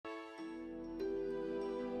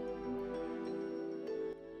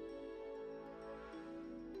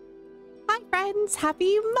friends,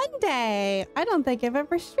 happy Monday. I don't think I've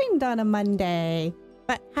ever streamed on a Monday,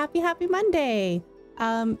 but happy Monday.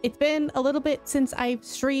 It's been a little bit since I've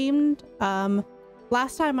streamed.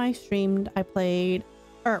 Last time I streamed, I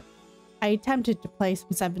attempted to play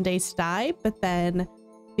some 7 Days to Die, but then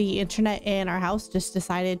the internet in our house just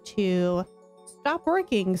decided to stop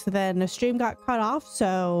working, so then the stream got cut off.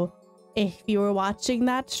 So if you were watching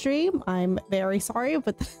that stream, I'm very sorry,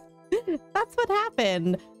 but that's what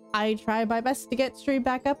happened. I tried my best to get stream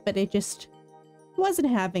back up, but it just wasn't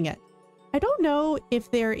having it. I don't know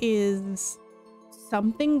if there is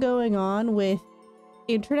something going on with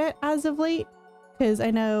internet as of late, because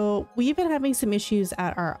I know we've been having some issues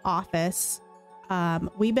at our office.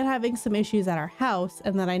 We've been having some issues at our house,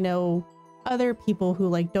 and then I know other people who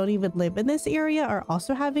like don't even live in this area are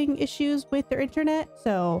also having issues with their internet.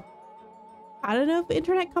 So I don't know if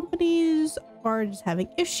internet companies are just having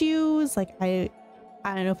issues. Like I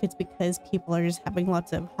don't know if it's because people are just having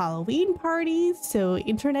lots of Halloween parties, so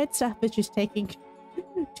internet stuff is just taking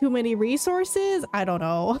too many resources. I don't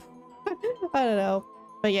know. I don't know.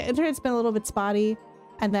 But yeah, internet's been a little bit spotty.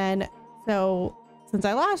 And then, so since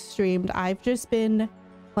I last streamed, I've just been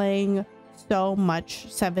playing so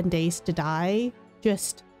much 7 Days to Die.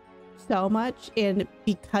 Just so much. And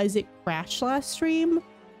because it crashed last stream,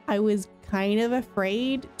 I was kind of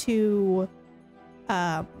afraid to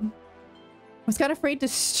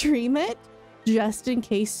stream it just in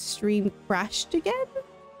case stream crashed again.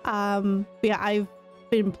 But yeah, I've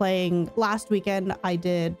been playing. Last weekend I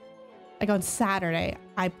did, like on Saturday,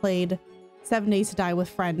 I played 7 Days to Die with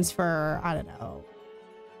friends for, I don't know,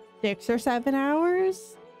 6 or 7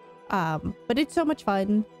 hours. But it's so much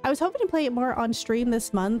fun. I was hoping to play it more on stream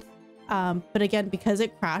this month. But again, because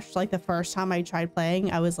it crashed like the first time I tried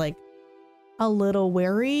playing, I was like a little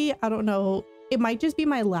wary. I don't know. It might just be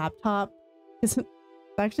my laptop. It's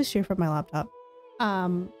actually straight from my laptop.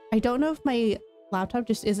 I don't know if my laptop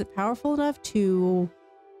just isn't powerful enough to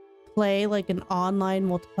play like an online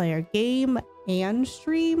multiplayer game and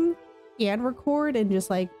stream and record and just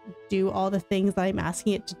like do all the things that I'm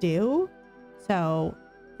asking it to do. So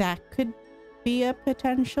that could be a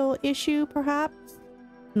potential issue, perhaps.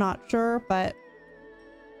 Not sure, but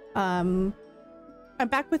I'm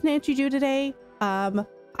back with Nancy Drew today. I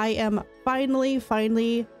am finally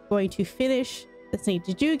going to finish the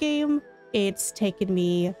Nancy Drew game. It's taken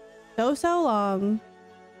me so long.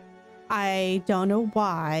 I don't know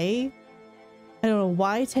why. I don't know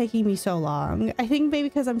why it's taking me so long. I think maybe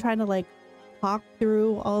because I'm trying to like talk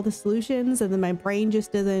through all the solutions and then my brain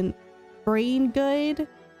just doesn't brain good.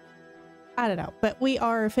 I don't know, but we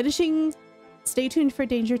are finishing Stay Tuned for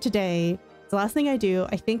Danger today. It's the last thing I do.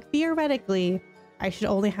 I think theoretically I should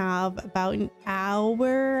only have about an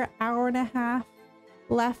hour and a half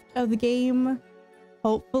left of the game.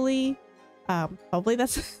 Hopefully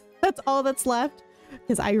that's all that's left,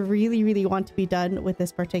 because I really want to be done with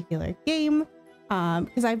this particular game.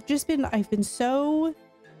 Because I've been so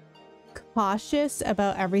cautious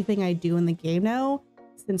about everything I do in the game now.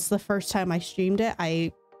 Since the first time I streamed it,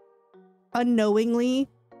 I unknowingly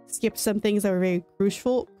skipped some things that were very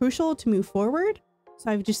crucial to move forward.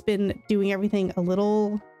 So I've just been doing everything a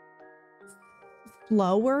little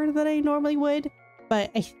slower than I normally would.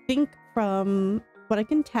 But I think from what I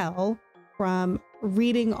can tell from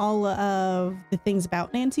reading all of the things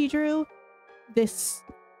about Nancy Drew, this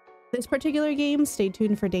particular game, Stay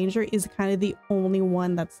Tuned for Danger, is kind of the only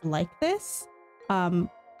one that's like this.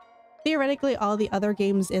 Theoretically, all the other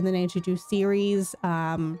games in the Nancy Drew series,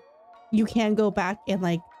 you can go back and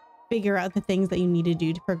like figure out the things that you need to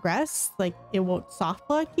do to progress. Like it won't soft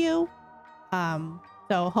lock you.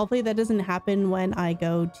 So hopefully that doesn't happen when I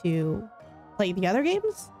go to play the other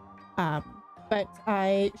games. But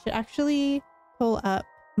I should actually pull up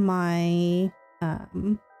my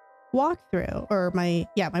walkthrough, or my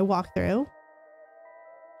walkthrough,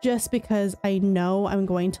 just because I know I'm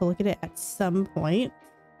going to look at it at some point.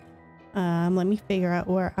 Let me figure out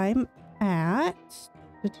where I'm at.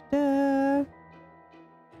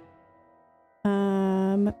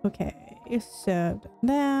 Okay, so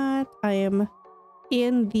that I am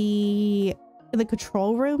in the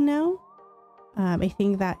control room now. I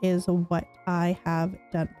think that is what I have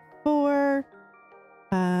done before.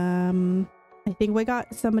 I think we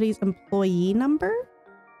got somebody's employee number.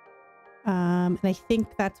 And I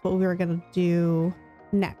think that's what we were gonna do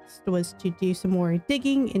next, was to do some more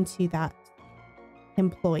digging into that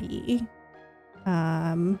employee.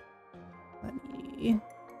 Let me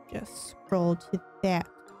just scroll to that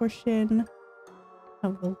portion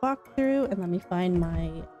of the walkthrough and let me find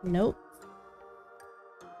my notes.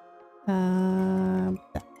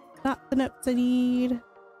 That's not the notes I need.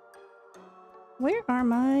 Where are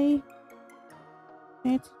my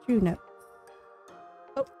Nancy Drew notes?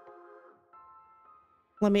 Oh.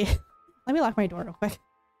 Let me lock my door real quick.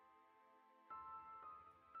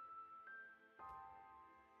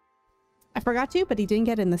 I forgot to, but he didn't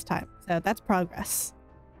get in this time. So that's progress.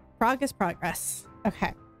 Progress.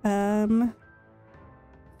 Okay. So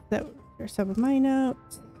here's some of my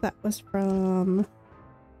notes. That was from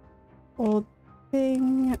old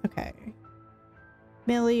thing. Okay.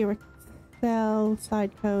 Millie, Raquel,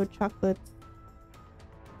 side code, chocolates.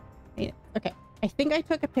 Okay. I think I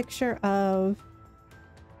took a picture of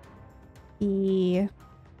the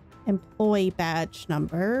employee badge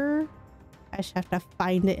number. I just have to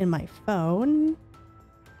find it in my phone.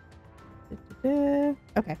 Okay,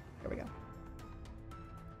 here we go.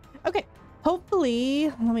 Okay, hopefully,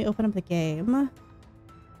 let me open up the game.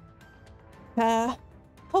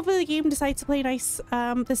 Hopefully the game decides to play nice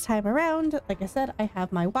this time around. Like I said, I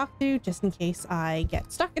have my walkthrough just in case I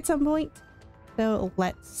get stuck at some point. So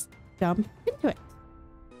let's jump into it.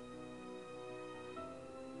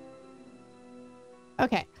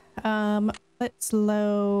 Okay, let's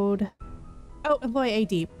load. Oh, employee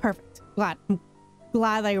ID. Perfect. I'm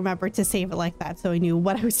glad I remembered to save it like that so I knew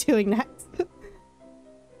what I was doing next.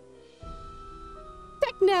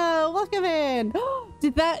 Techno, welcome in.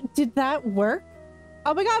 Did that work?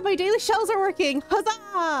 Oh my god, my daily shells are working.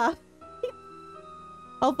 Huzzah!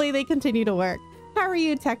 Hopefully they continue to work. How are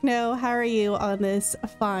you, Techno? How are you on this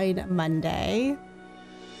fine Monday?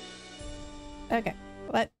 Okay,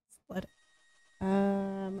 let's let it.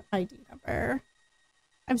 ID number.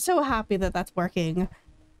 I'm so happy that that's working.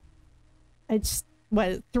 I just,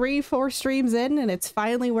 what, 3-4 streams in and it's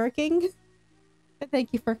finally working? But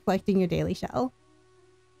thank you for collecting your daily shell.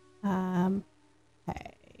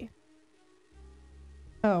 Okay.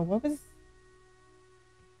 Oh, what was...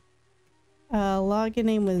 login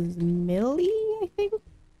name was Millie, I think?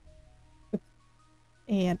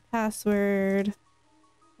 And password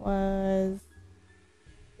was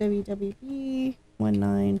WWD1958.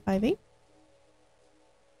 I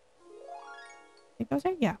think that was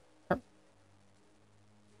right? Yeah. Perfect.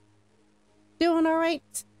 Doing all right.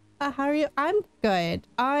 How are you? I'm good.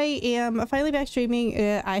 I am finally back streaming.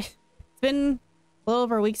 It's been a little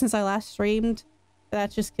over a week since I last streamed.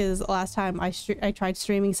 That's just because last time I tried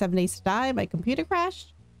streaming 7 Days to Die, my computer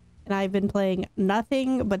crashed. And I've been playing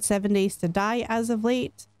nothing but 7 Days to Die as of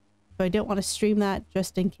late. So I don't want to stream that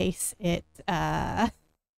just in case it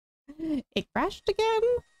it crashed again.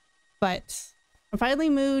 But I'm finally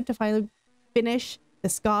moved to finally finish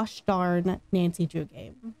this gosh darn Nancy Drew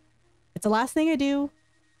game. It's the last thing I do.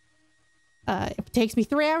 If it takes me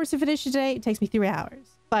 3 hours to finish it today, it takes me 3 hours.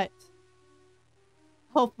 But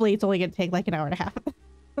hopefully it's only going to take like an hour and a half.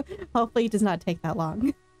 Hopefully it does not take that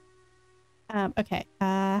long. Okay.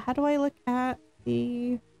 How do I look at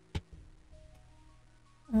the...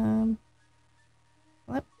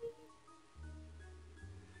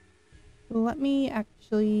 Let me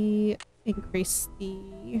actually increase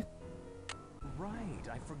the... Right,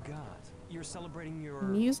 I forgot. You're celebrating your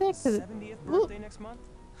music? 70th birthday next month?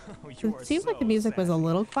 It seems like the music was a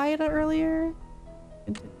little quieter earlier.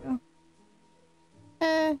 Continue.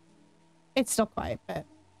 It's still quiet, but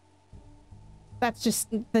that's just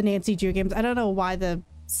the Nancy Drew games. I don't know why the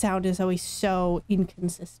sound is always so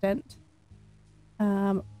inconsistent.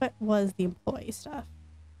 What was the employee stuff?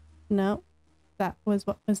 No, that was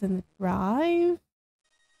what was in the drive.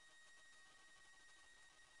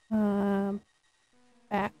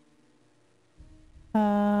 Back.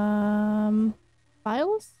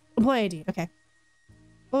 Files? Employee ID, okay.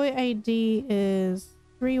 Employee ID is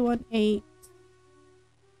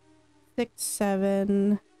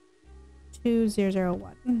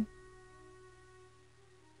 318-67-2001.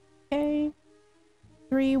 Okay.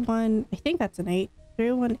 31, I think that's an 8.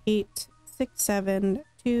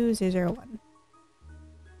 318-67-2001.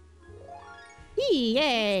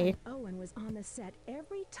 Yay! Owen was on the set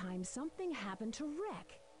every time something happened to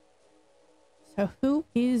Rick. So who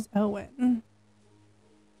is Owen?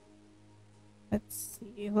 Let's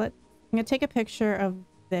see. I'm gonna take a picture of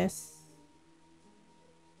this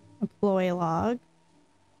employee log.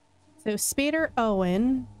 So Spader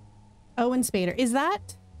Owen. Owen Spader. Is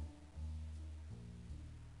that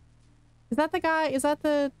the guy? Is that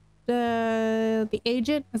the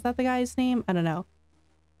agent? Is that the guy's name? I don't know.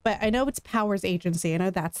 But I know it's Powers Agency. I know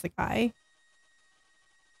that's the guy.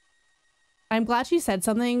 I'm glad she said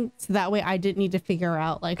something so that way I didn't need to figure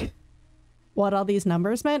out like what all these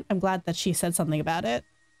numbers meant. I'm glad that she said something about it.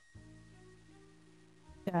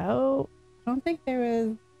 So I don't think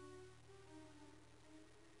there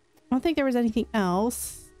was anything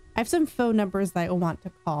else. I have some phone numbers that I want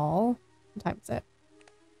to call. What time is it?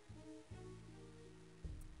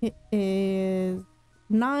 It is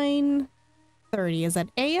 9:30. Is that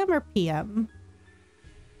AM or PM?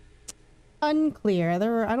 Unclear.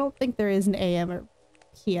 I don't think there is an AM or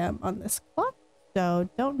PM on this clock, so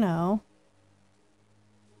don't know.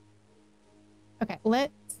 Okay,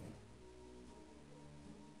 let's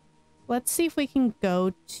see if we can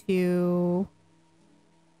go to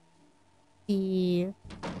the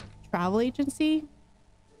travel agency.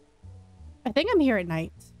 I think I'm here at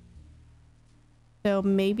night. So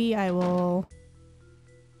maybe I will...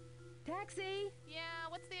 Taxi! Yeah,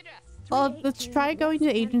 what's the address? Well, let's try going to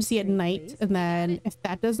the agency at night, and then if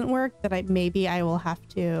that doesn't work, then maybe I will have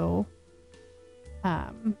to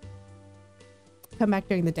come back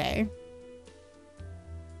during the day.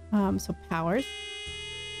 So powers.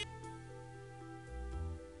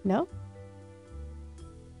 No?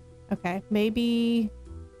 Okay, maybe...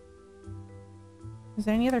 Is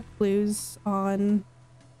there any other clues on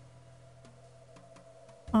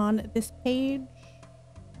this page?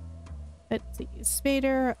 Let's see.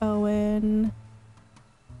 Spader, Owen.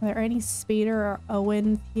 Are there any Spader or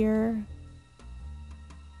Owens here?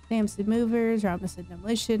 Samson Movers, Robinson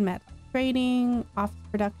Demolition, Matlock Trading, Office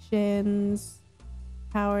Productions,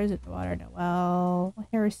 Powers, Water Noel,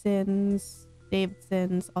 Harrison's,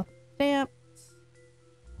 Davidson's, Author Stamps,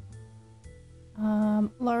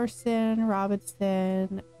 Larson,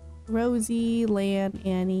 Robinson, Rosie, Lan,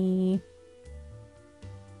 Annie.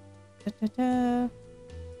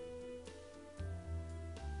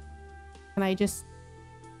 Can I just...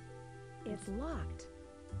 It's locked.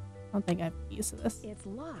 I don't think I have keys to this. It's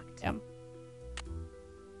locked. Damn.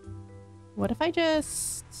 What if I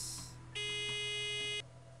just...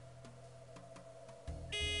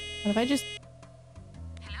 What if I just...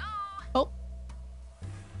 Hello? Oh.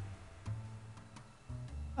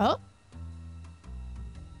 Oh.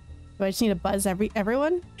 Do I just need to buzz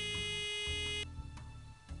everyone?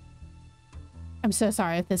 I'm so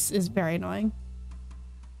sorry if this is very annoying.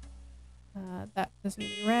 That doesn't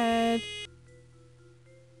need to be red.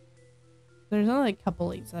 There's only like a couple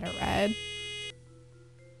leaves that are red.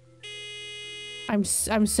 I'm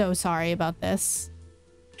so sorry about this.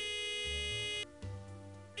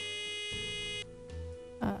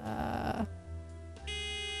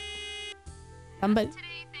 Somebody,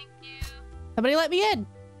 Today, thank you. somebody let me in.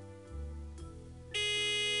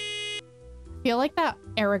 I feel like that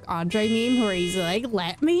Eric Andre meme where he's like,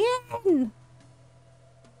 "Let me in."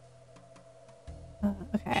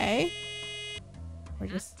 Okay. We're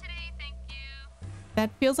just... Today, thank you.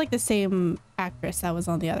 That feels like the same actress that was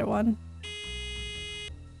on the other one.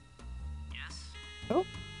 Yes? Oh.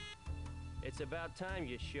 It's about time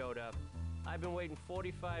you showed up. I've been waiting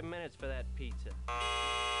 45 minutes for that pizza.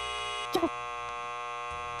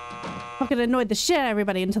 Fucking annoyed the shit out of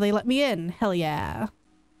everybody until they let me in. Hell yeah.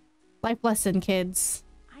 Life lesson, kids.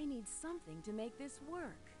 I need something to make this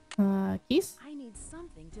work. Keys? I need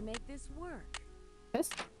something to make this work. This?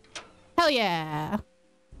 Hell yeah.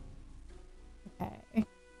 Okay.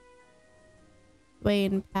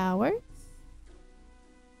 Dwayne Powers.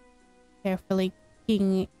 Carefully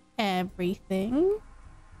clicking everything.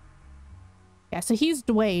 Yeah, so he's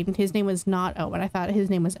Dwayne. His name was not Owen. I thought his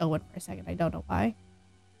name was Owen for a second. I don't know why.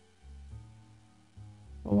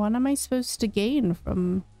 What am I supposed to gain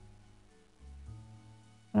from...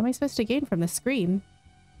 What am I supposed to gain from the screen?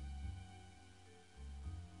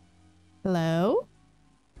 Hello?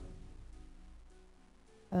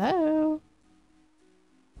 Hello?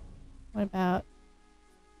 What about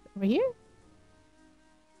over here?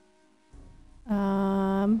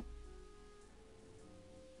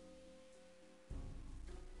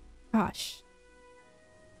 Gosh.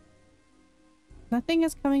 Nothing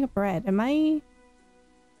is coming up red. Am I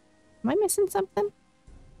missing something?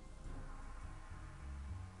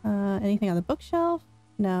 Anything on the bookshelf?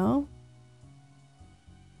 No.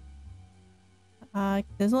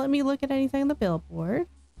 Doesn't let me look at anything on the billboard.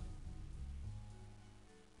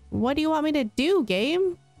 What do you want me to do,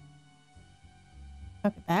 game?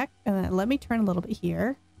 Okay, back. And then let me turn a little bit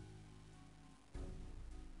here.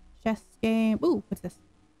 Chess game. Ooh, what's this?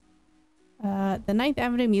 The Ninth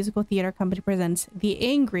Avenue Musical Theater Company presents The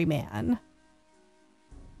Angry Man.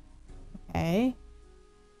 Okay.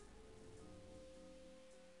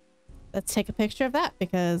 Let's take a picture of that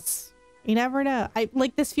because you never know.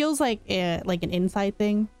 This feels like an inside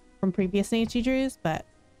thing from previous Nancy Drews, but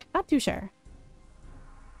not too sure.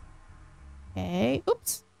 Okay.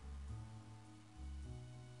 Oops.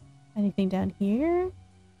 Anything down here?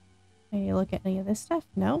 Can you look at any of this stuff?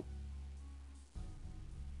 No.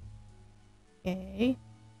 Okay.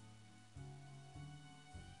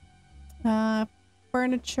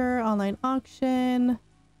 furniture, online auction,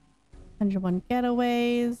 101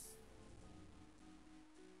 getaways.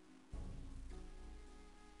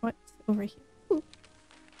 What's over here? Ooh.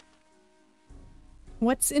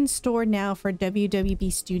 What's in store now for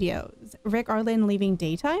WWB Studios? Rick Arlen leaving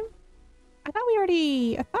daytime? I thought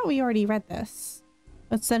we already read this.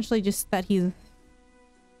 Essentially just that he's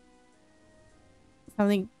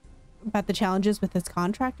something about the challenges with his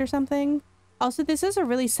contract or something. Also, this is a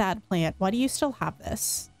really sad plant. Why do you still have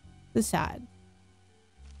this? This is sad.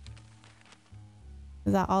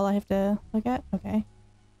 Is that all I have to look at? Okay.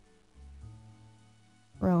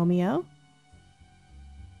 Romeo.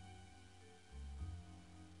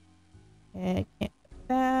 Okay, I can't put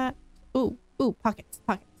that. Ooh, ooh, pockets,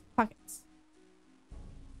 pockets, pockets.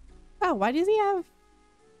 Oh, why does he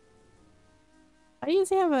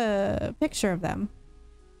have a picture of them?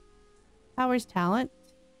 Powers talent.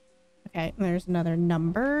 Okay, and there's another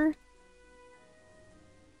number.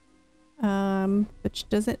 Which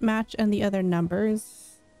doesn't match on the other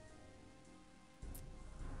numbers.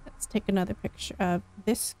 Let's take another picture of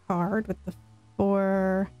this card with the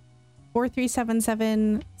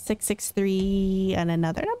 4377663 and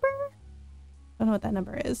another number. Don't know what that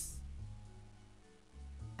number is.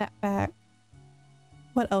 That back.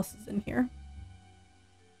 What else is in here?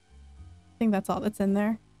 I think that's all that's in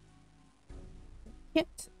there.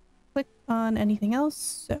 Can't click on anything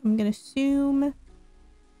else, so I'm gonna assume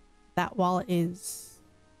that wallet is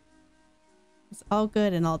all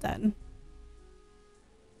good and all done.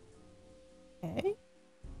 Okay.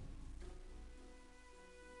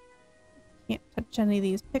 Can't touch any of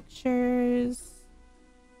these pictures.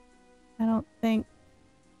 I don't think.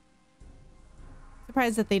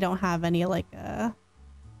 Surprised that they don't have any like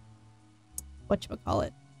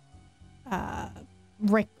whatchamacallit.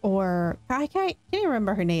 Rick or I can't even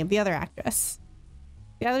remember her name. The other actress.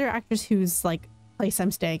 The other actress whose like place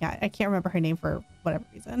I'm staying at. I can't remember her name for whatever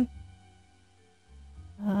reason.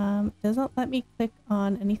 Doesn't let me click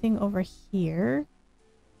on anything over here.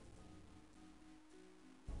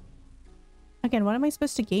 Again, what am I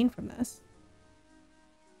supposed to gain from this?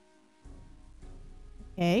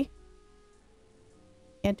 Okay.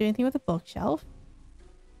 Can't do anything with the bookshelf.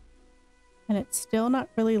 And it's still not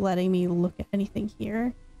really letting me look at anything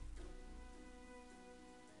here.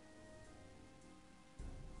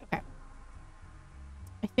 Okay.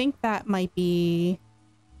 I think that might be...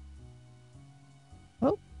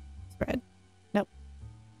 Oh, it's red. Nope.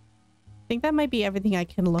 I think that might be everything I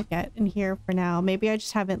can look at in here for now. Maybe I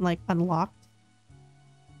just haven't like unlocked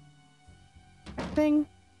everything.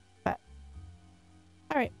 But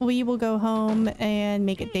alright, we will go home and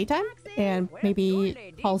make it daytime and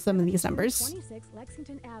maybe call some of these numbers. 26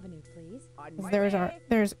 Lexington Avenue, please.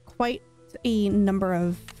 There's quite a number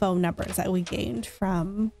of phone numbers that we gained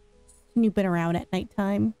from snooping around at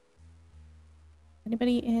nighttime.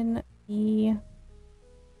 Anybody in the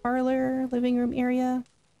parlor, living room area?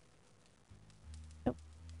 Nope.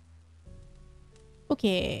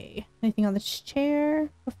 Okay. Anything on this chair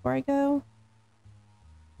before I go?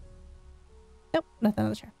 Nope, nothing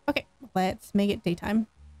on the chair. Okay, let's make it daytime.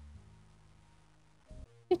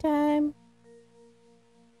 Daytime.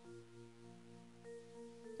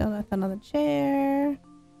 Still nothing on the chair.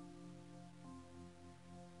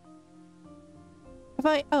 Have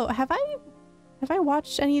I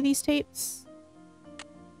watched any of these tapes?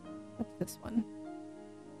 What's this one?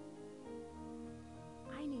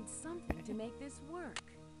 I need something to make this work.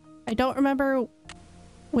 I don't remember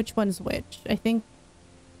which one's which. I think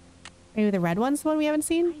maybe the red one's the one we haven't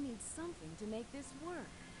seen. I need something to make this work.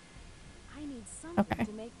 I need something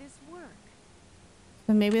to make this work.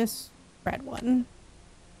 So maybe this red one.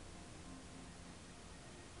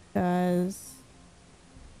 Because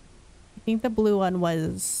I think the blue one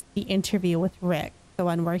was the interview with Rick. The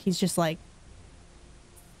one where he's just like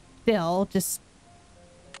still just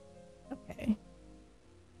okay.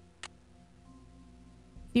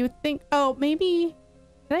 You would think, oh, maybe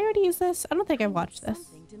did I already use this? I don't think I watched this.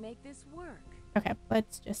 Something to make this work. Okay,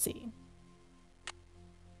 let's just see.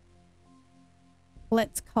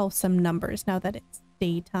 Let's call some numbers now that it's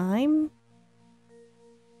daytime.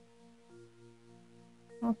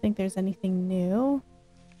 I don't think there's anything new.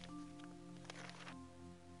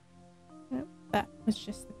 Nope, that was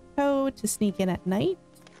just the code to sneak in at night.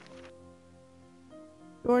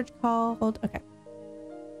 George called. Okay.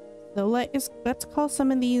 So let's call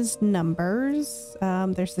some of these numbers.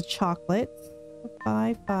 There's the chocolates.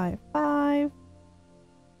 555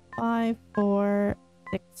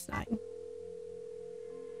 5469.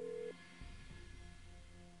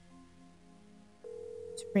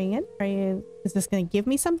 Ring it. Is this gonna give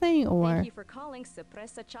me something or? Thank you for calling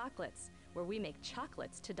Suppressa Chocolates. where we make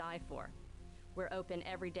chocolates to die for. We're open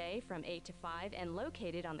every day from 8 to 5 and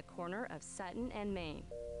located on the corner of Sutton and Main.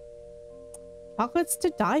 Chocolates to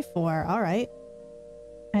die for. All right.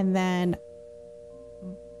 And then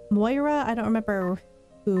Moira, I don't remember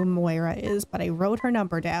who Moira is, but I wrote her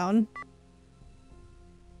number down.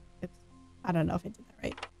 I don't know if I did that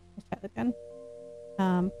right. Let's try that again.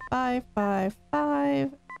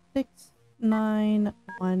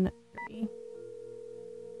 555-6913.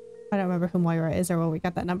 I don't remember who Moira is or where we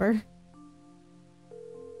got that number.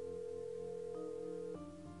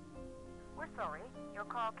 We're sorry, your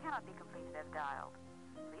call cannot be completed as dialed.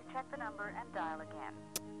 Please check the number and dial again.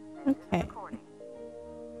 This is Okay. recording.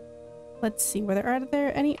 Let's see. Are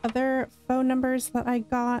there any other phone numbers that I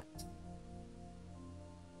got?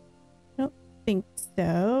 Don't think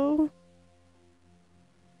so.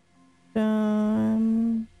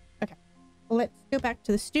 Okay. Let's go back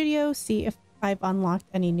to the studio, see if I've unlocked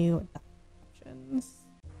any new options.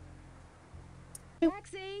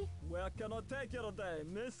 Taxi! Where can I take you today,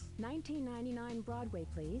 miss? 1999 Broadway,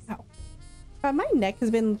 please. Ow. My neck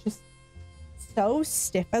has been just so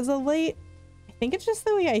stiff as of late. I think it's just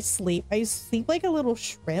the way I sleep. I sleep like a little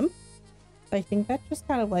shrimp. I think that just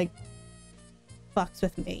kind of like fucks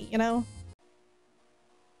with me, you know?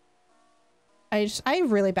 I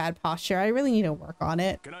have really bad posture. I really need to work on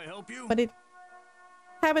it. Can I help you? But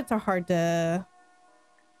habits are hard to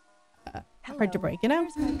break, you know?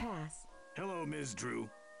 Here's my pass. Hello, Ms. Drew.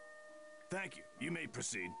 Thank you. You may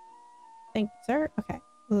proceed. Thank you, sir. Okay,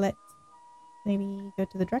 let's maybe go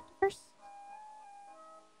to the director first.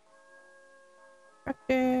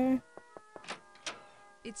 Director.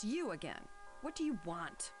 It's you again. What do you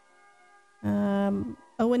want?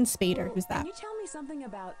 Owen Spader. Who's that? Can you tell me something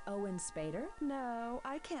about Owen Spader? No,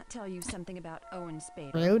 I can't tell you something about Owen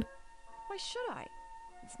Spader. Rude. Why should I?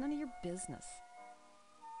 It's none of your business.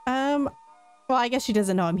 Well, I guess she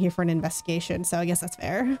doesn't know I'm here for an investigation, so I guess that's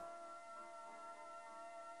fair.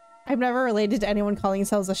 I've never related to anyone calling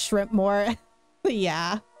themselves a shrimp more.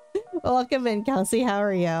 Yeah. Welcome in, Kelsey. How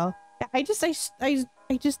are you? I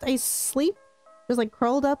sleep just like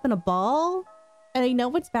curled up in a ball, and I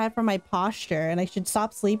know it's bad for my posture and I should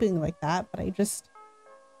stop sleeping like that, but I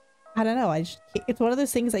don't know. It's one of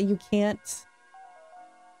those things that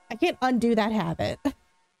I can't undo that habit.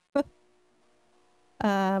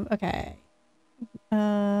 Okay.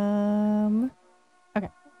 Okay.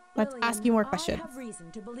 Let's ask you more questions. I have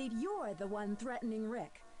reason to believe you're the one threatening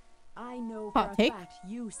Rick. I know Hot for take? a fact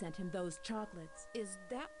you sent him those chocolates. Is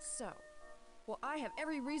that so? Well, I have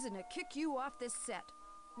every reason to kick you off this set.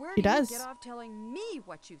 Where He do does. you get off telling me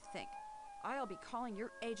what you think? I'll be calling your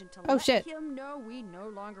agent to Oh, let shit. him know we no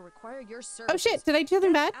longer require your services. Oh shit, did I do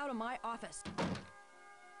something bad? Out of my office.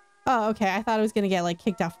 Oh, okay. I thought I was gonna get like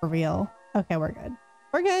kicked off for real. Okay, we're good.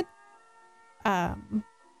 We're good. I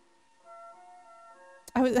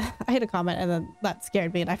had a comment and then that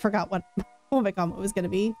scared me and I forgot what my comment was gonna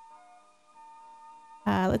be.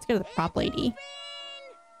 Let's go to the prop lady.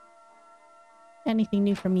 Anything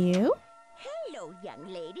new from you? Hello, young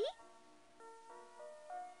lady.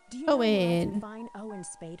 Do you know where I Owen. can find Owen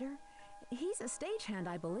Spader? He's a stagehand,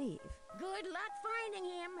 I believe. Good luck finding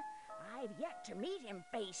him. I've yet to meet him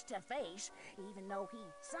face to face, even though he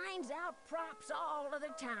signs out props all of the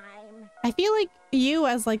time. I feel like you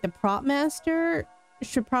as like the prop master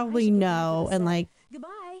should probably know and like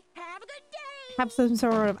Goodbye. Have a good day. have some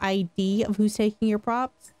sort of ID of who's taking your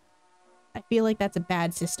props. I feel like that's a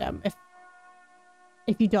bad system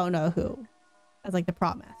if you don't know who as like the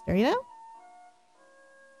prop master, you know?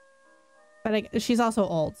 But she's also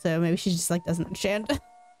old, so maybe she just like doesn't understand.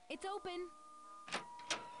 It's open.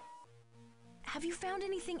 Have you found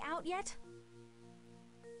anything out yet?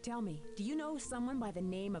 Tell me, do you know someone by the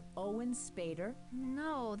name of Owen Spader?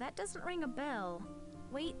 No, that doesn't ring a bell.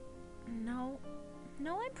 Wait, no.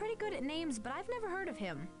 No, I'm pretty good at names, but I've never heard of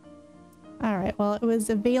him. All right, well, it was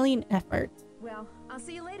a valiant effort. Well, I'll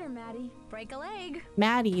see you later, Maddie. Break a leg.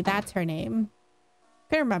 Maddie, that's her name.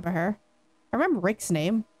 Couldn't remember her. I remember Rick's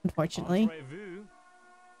name, unfortunately. Entrez-vous.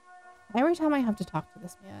 Every time I have to talk to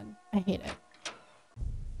this man, I hate it.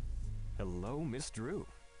 Hello, Miss Drew.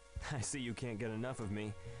 I see you can't get enough of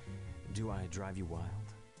me. Do I drive you wild?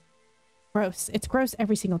 Gross. It's gross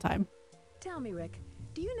every single time. Tell me, Rick,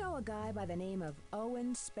 do you know a guy by the name of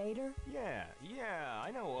Owen Spader? Yeah,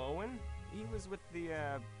 I know Owen. He was with the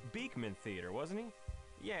Beekman Theater, wasn't he?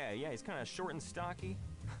 Yeah, he's kind of short and stocky.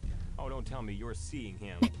 Oh, don't tell me you're seeing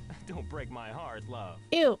him. Don't break my heart, love.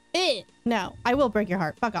 Ew. No, I will break your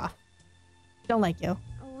heart. Fuck off. Don't like you.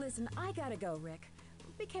 Listen, I gotta go, Rick.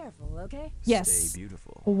 Be careful, okay? Yes. Stay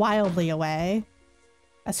beautiful. Wildly away.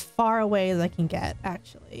 As far away as I can get,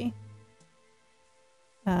 actually.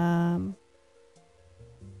 Oh,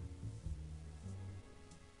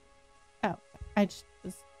 I just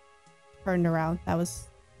was turned around. That was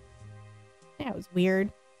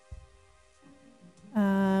weird.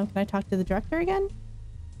 Can I talk to the director again?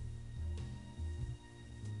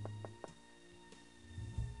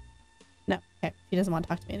 No. Okay, she doesn't want to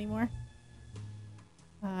talk to me anymore.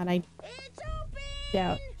 And I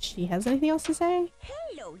doubt she has anything else to say.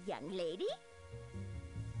 Hello, young lady.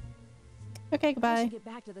 Okay, I goodbye. should get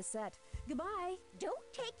back to the set. Goodbye.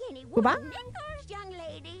 Don't take any Goodbye. wooden nickels, young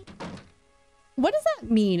lady. What does that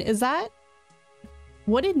mean? Is that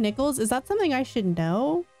wooden nickels? Is that something I should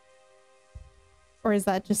know? Or is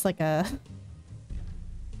that just like a... I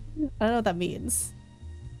don't know what that means.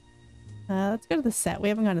 Let's go to the set. We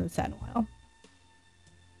haven't gone to the set in a while.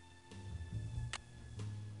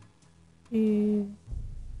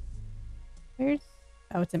 Where's...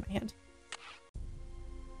 Oh, it's in my hand.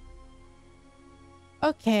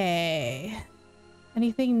 Okay.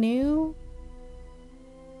 Anything new?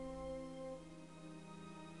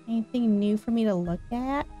 Anything new for me to look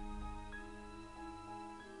at?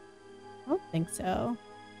 I don't think so.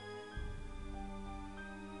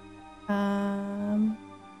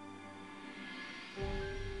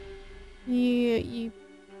 You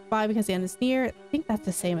buy because the end is near. I think that's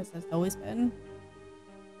the same as it's always been.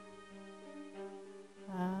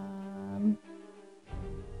 I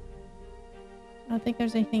don't think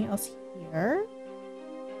there's anything else here.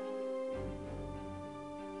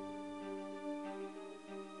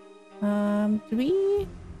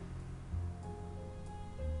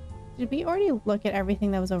 Did we already look at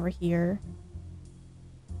everything that was over here?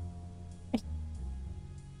 Do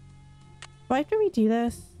I have to redo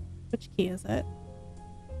this? Which key is it?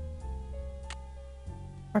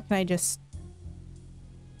 Or can I just...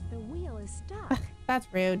 The wheel is stuck. That's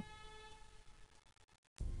rude.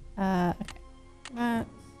 Okay. And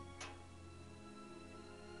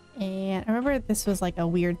I remember this was like a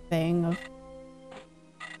weird thing of...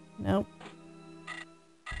 Nope.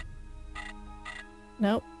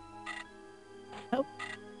 Nope. Nope.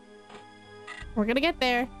 We're gonna get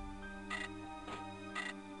there.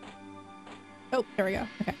 Oh, there we go.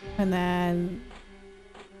 Okay. And then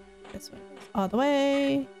this one goes all the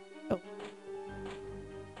way. Oh.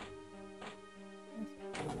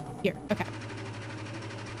 Here. Okay.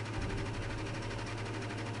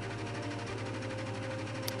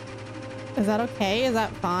 Is that okay? Is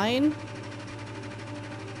that fine?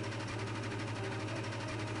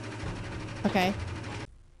 Okay.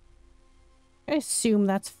 I assume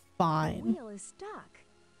that's fine. Wheel is stuck.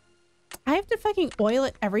 I have to fucking oil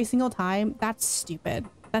it every single time? That's stupid.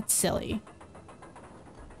 That's silly.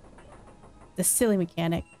 The silly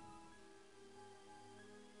mechanic.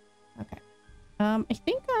 Okay. I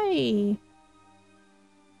think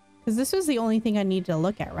because this was the only thing I needed to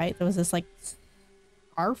look at, right? There was this like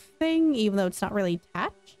scarf thing, even though it's not really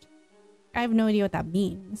attached. I have no idea what that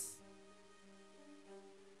means.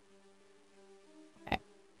 Okay.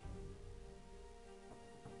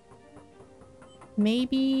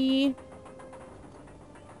 Maybe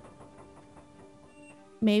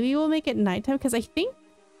we'll make it nighttime, because I think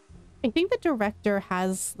the director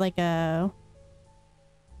has like a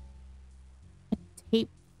tape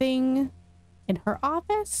thing in her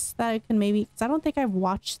office that I can maybe, because I don't think I've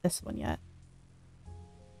watched this one yet.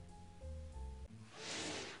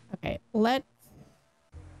 Okay, let's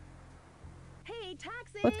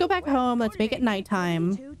go back home. Let's make it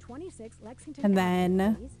nighttime. And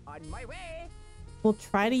then we'll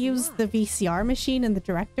try to use the VCR machine in the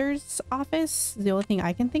director's office. The only thing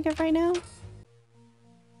I can think of right now.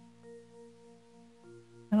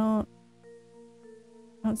 I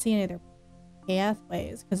don't see any other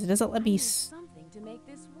pathways because it doesn't let me. Something to make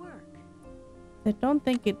this work. I don't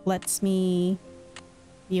think it lets me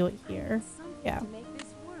view it here. Yeah. To make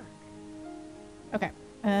this work. Okay.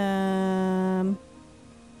 Turn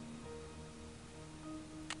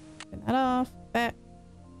that off. That.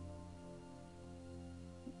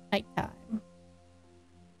 Nighttime.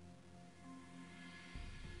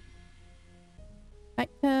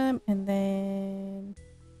 Nighttime, and then.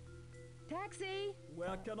 Taxi.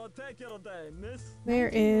 Where can I take you today, miss? Where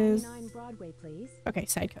is? 1999 Broadway, please. Okay,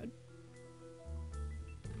 side code.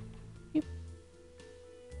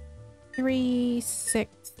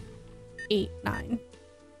 3689.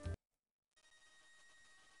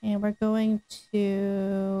 And we're going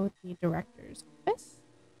to the director's office.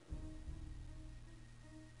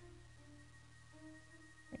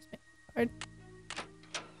 Here's my card.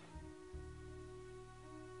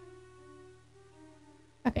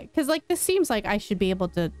 Okay, because like this seems like I should be able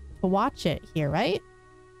to watch it here, right?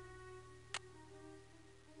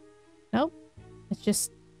 Nope. It's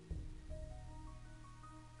just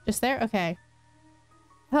there? Okay.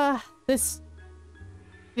 This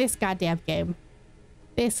goddamn game.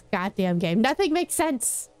 This goddamn game. Nothing makes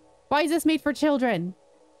sense. Why is this made for children?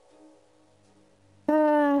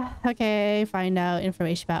 Okay, find out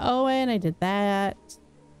information about Owen. I did that.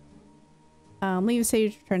 Leave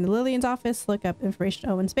Sage, return to Lillian's office, look up information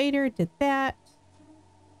on Owen Spader. Did that.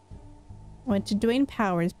 Went to Dwayne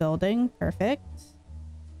Powers' building. Perfect.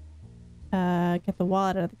 Get the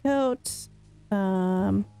wallet out of the coat.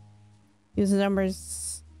 Use the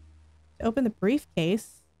numbers to open the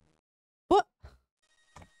briefcase. What?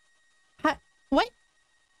 What?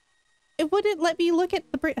 It wouldn't let me look at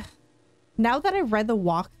the brief. Now that I've read the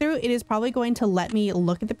walkthrough, it is probably going to let me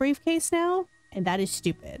look at the briefcase now, and that is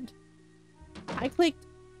stupid. I clicked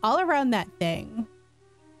all around that thing.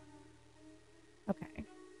 Okay.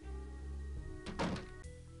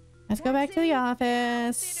 Let's go back to the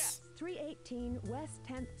office. 318 West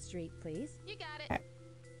 10th Street, please. You got it. Okay.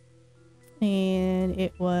 And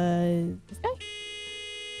it was this guy.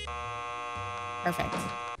 Perfect.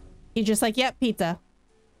 He's just like, yep, pizza.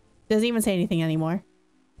 Doesn't even say anything anymore.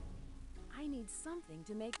 I need something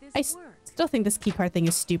to make this I work. still think this keycard thing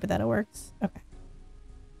is stupid that it works. Okay.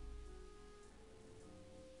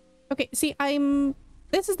 Okay, see,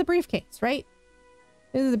 this is the briefcase, right?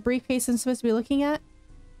 This is the briefcase I'm supposed to be looking at.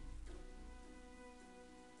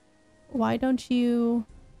 Why don't you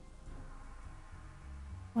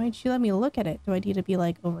let me look at it? Do I need to be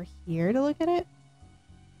like over here to look at it?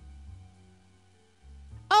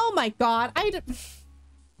 Oh my god,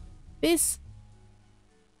 this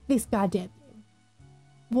goddamn thing.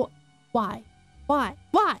 What? Why? All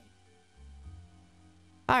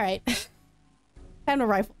right. Time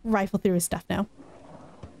to rifle through his stuff now.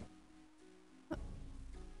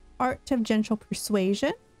 Art of Gentle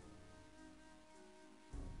Persuasion.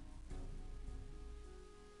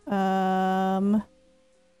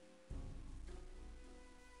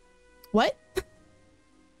 What?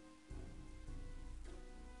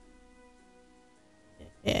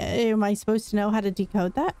 Am I supposed to know how to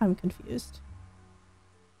decode that? I'm confused.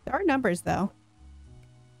 There are numbers though.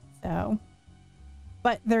 So,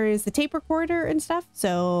 but there is the tape recorder and stuff.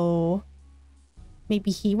 So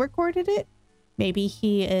maybe he recorded it. Maybe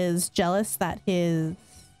he is jealous that the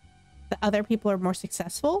other people are more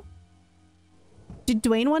successful. Did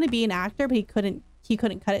Dwayne want to be an actor, but he couldn't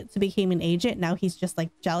cut it, so became an agent. Now he's just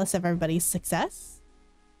like jealous of everybody's success.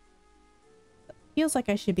 Feels like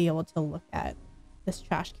I should be able to look at this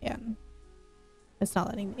trash can. It's not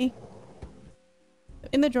letting me.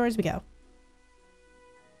 In the drawers we go.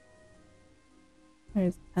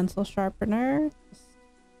 There's a pencil sharpener.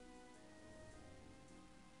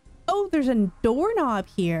 Oh, there's a doorknob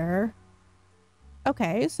here.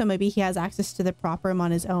 Okay, so maybe he has access to the prop room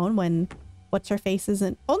on his own when what's-her-face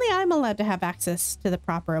isn't. Only I'm allowed to have access to the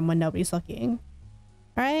prop room when nobody's looking.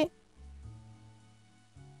 All right?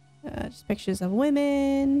 Just pictures of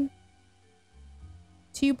women.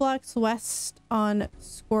 2 blocks west on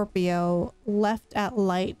Scorpio. Left at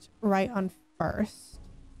light, right on First.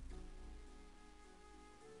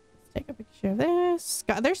 Let's take a picture of this.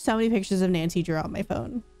 God, there's so many pictures of Nancy Drew on my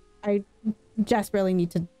phone. I desperately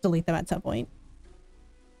need to delete them at some point.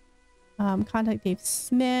 Contact Dave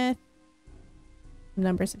Smith.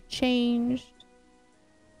 Numbers have changed.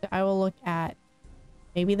 So I will look at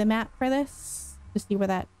maybe the map for this to see where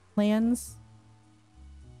that lands.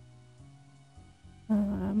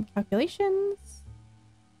 Calculations.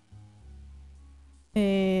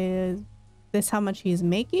 Is this how much he's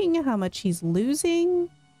making? How much he's losing?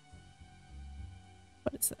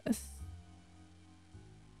 What is this?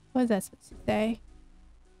 What is that supposed to say?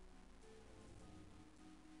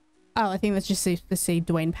 Oh, I think that's just supposed to say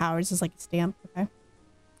Dwayne Powers is like a stamp. Okay.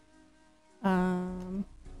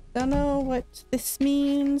 Don't know what this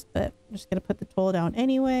means, but I'm just gonna put the total down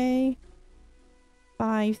anyway.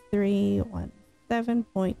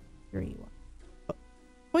 5317.31.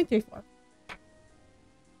 0.34.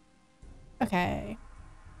 Okay.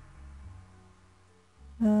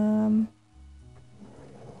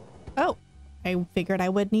 Oh, I figured I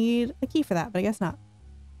would need a key for that, but I guess not.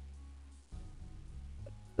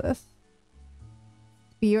 What's this?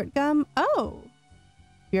 Spirit gum? Oh!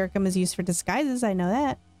 Spirit gum is used for disguises, I know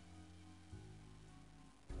that.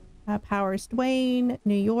 Powers Dwayne,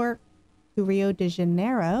 New York to Rio de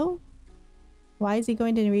Janeiro. Why is he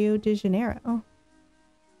going to Rio de Janeiro?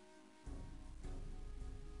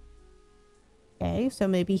 Okay, so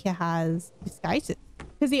maybe he has disguises.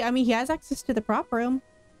 Because he has access to the prop room.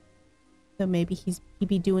 So maybe he'd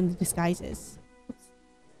be doing the disguises. Oops.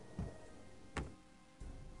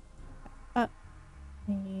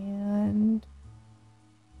 And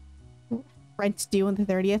rent due on the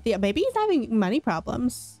 30th. Yeah, maybe he's having money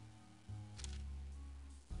problems.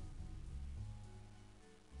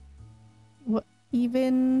 What,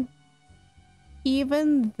 even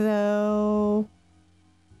though...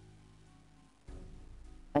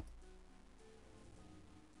 What?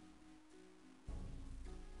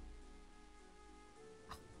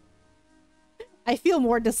 I feel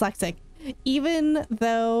more dyslexic. Even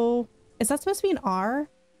though... Is that supposed to be an R?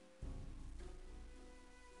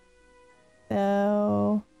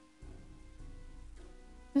 So...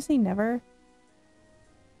 Just say never.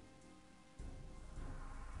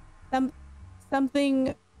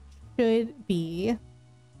 Something should be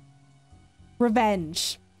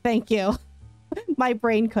revenge. Thank you. My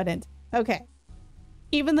brain couldn't. Okay.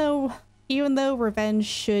 Even though revenge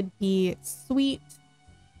should be sweet,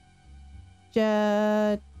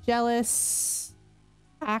 jealous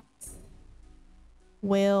acts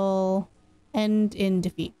will end in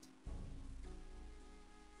defeat.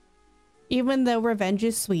 Even though revenge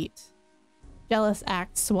is sweet, jealous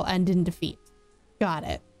acts will end in defeat. Got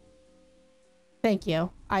it. Thank you.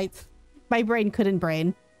 My brain couldn't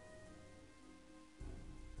brain.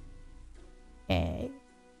 Okay.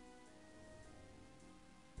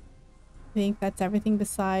 I think that's everything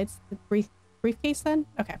besides the briefcase then?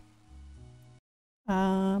 Okay.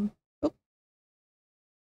 Oh.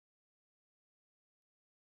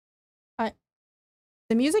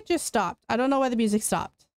 The music just stopped. I don't know why the music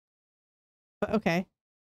stopped. But okay.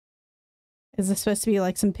 Is this supposed to be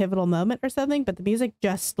like some pivotal moment or something? But the music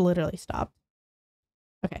just literally stopped.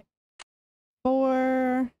 Okay.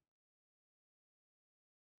 4.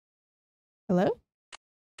 Hello?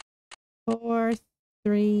 4,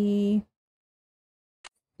 3,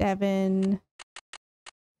 7,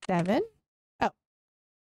 7. Oh.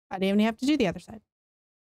 I didn't even have to do the other side.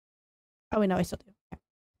 Oh, wait, no, I still do. Okay.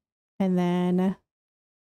 And then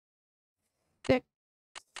 6,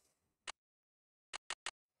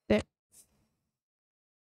 6,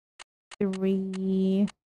 3,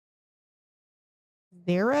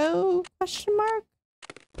 0 question mark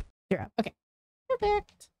 0. Okay,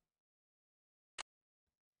 perfect.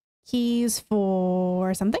 Keys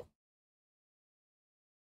for something.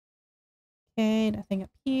 Okay, nothing up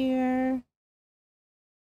here.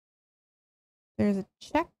 There's a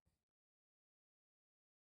check.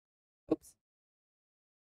 Oops.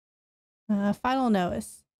 Final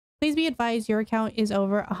notice. Please be advised your account is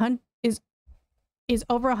over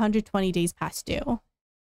 120 days past due.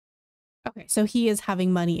 Okay, so he is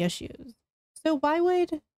having money issues. So why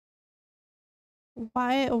would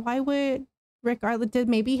Rick Arlen,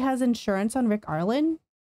 maybe he has insurance on Rick Arlen?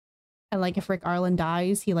 And like if Rick Arlen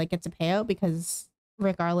dies, he like gets a payout because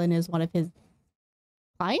Rick Arlen is one of his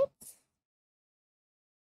clients?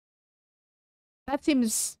 That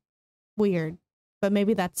seems weird, but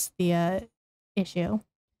maybe that's the issue.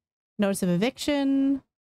 Notice of eviction.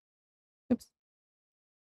 Oops.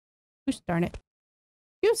 Goose darn it.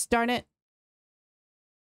 Goose darn it.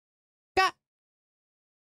 God.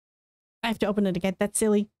 I have to open it again. That's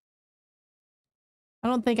silly. I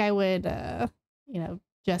don't think I would,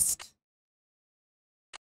 just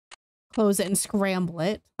close it and scramble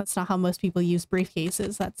it. That's not how most people use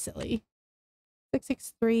briefcases. That's silly.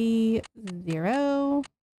 6630.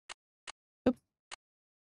 Oops.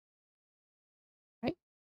 Right.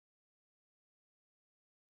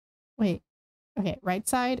 Wait. Okay, right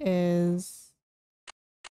side is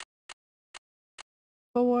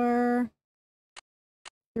 4,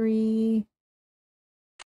 3,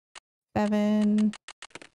 7,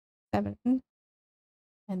 7,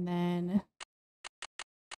 and then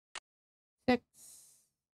 6,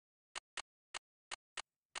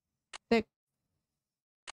 6,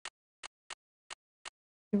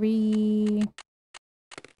 3,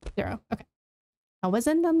 0. Okay. I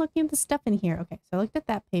wasn't done looking at the stuff in here. Okay, so I looked at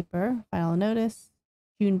that paper. Final notice.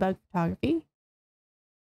 Junebug photography.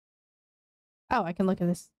 Oh, I can look at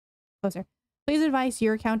this closer. Please advise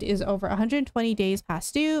your account is over 120 days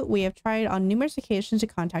past due. We have tried on numerous occasions to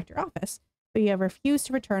contact your office, but you have refused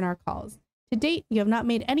to return our calls. To date, you have not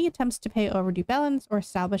made any attempts to pay overdue balance or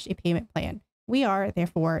establish a payment plan. We are,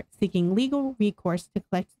 therefore, seeking legal recourse to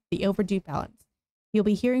collect the overdue balance. You'll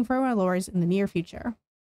be hearing from our lawyers in the near future.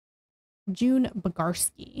 June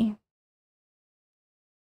Bogarski.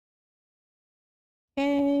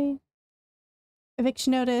 Okay.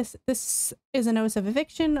 Eviction notice. This is a notice of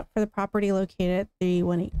eviction for the property located at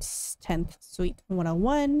 318 10th Suite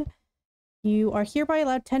 101. You are hereby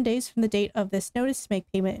allowed 10 days from the date of this notice to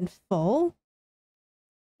make payment in full.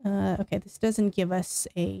 Okay, this doesn't give us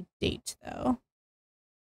a date though.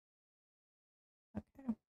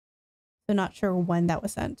 Okay. So not sure when that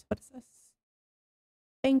was sent. What is this?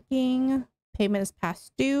 Banking. Payment is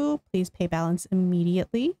past due. Please pay balance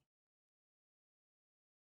immediately.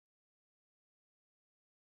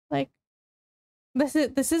 Like, this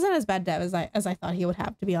isn't as bad dev as I thought he would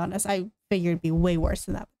have, to be honest. I figured it'd be way worse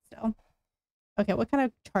than that, but still. Okay, what kind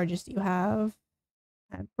of charges do you have?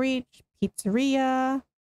 Breach, pizzeria,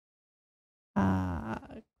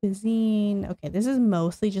 cuisine. Okay, this is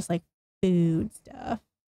mostly just like food stuff.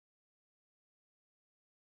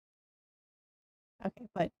 Okay,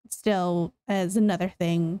 but still, as another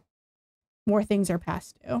thing, more things are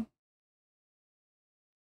past due.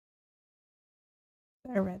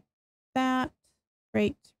 I read that.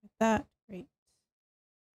 Great. That. Great.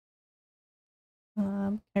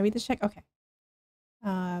 Can I read this check? Okay.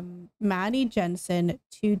 Maddie Jensen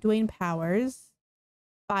to Dwayne Powers,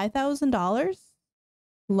 $5,000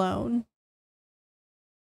 loan.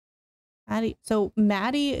 So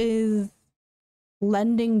Maddie is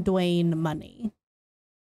lending Dwayne money.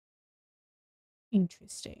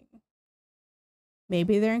 Interesting.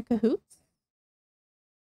 Maybe they're in cahoots,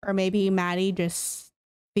 or maybe Maddie just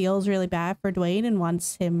feels really bad for Dwayne and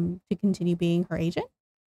wants him to continue being her agent.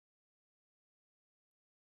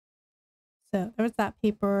 So there was that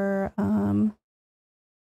paper. I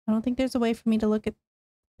don't think there's a way for me to look at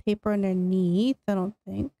paper underneath. I don't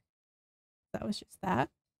think. That was just that.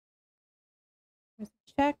 There's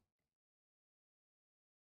a check.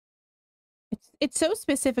 It's so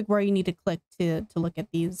specific where you need to click to look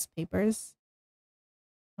at these papers.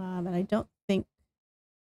 And I don't think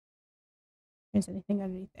there's anything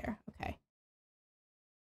underneath there. Okay.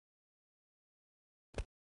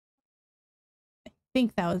 I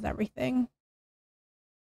think that was everything.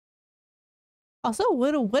 Also,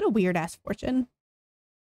 what a weird ass fortune.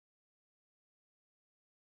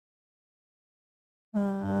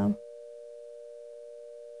 I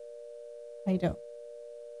don't.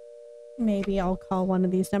 Maybe I'll call one of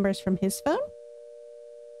these numbers from his phone.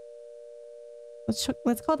 Let's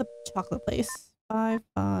call the chocolate place.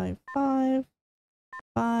 555-5469.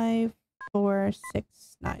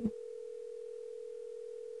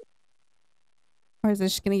 Or is it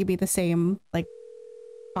just gonna be the same like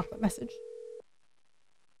chocolate message?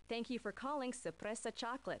 Thank you for calling Sorpresa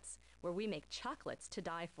Chocolates, where we make chocolates to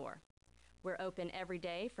die for. We're open every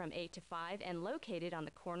day from 8 to 5 and located on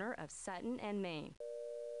the corner of Sutton and Main.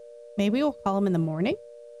 Maybe we'll call him in the morning.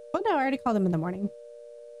 Oh no, I already called him in the morning.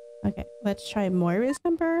 Okay, let's try Moira's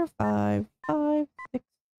number.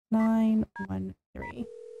 556913.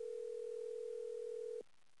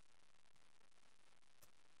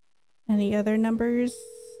 Any other numbers?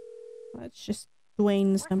 That's just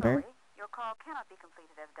Dwayne's number. Sorry, your call cannot be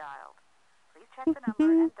completed as dialed. Please check the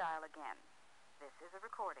number and dial again. This is a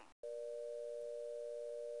recording.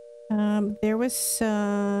 There was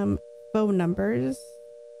some phone numbers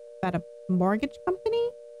about a mortgage company.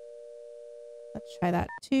 Let's try that.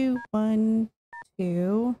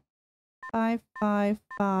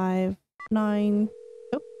 212-555-9.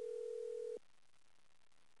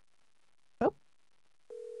 Oh.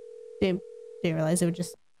 Didn't realize it would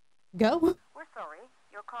just go. We're sorry.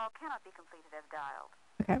 Your call cannot be completed as dialed.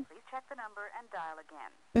 Okay. Please check the number and dial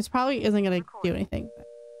again. This probably isn't going to do anything.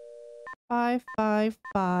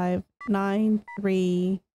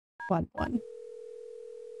 555-9311.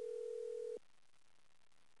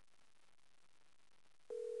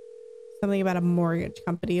 Something about a mortgage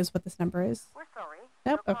company is what this number is. We're sorry.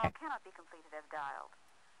 Nope. Your call Okay. cannot be completed as dialed.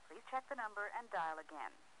 Please check the number and dial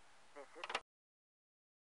again. This is...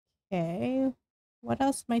 Okay. What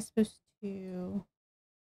else am I supposed to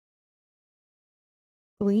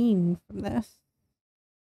glean from this?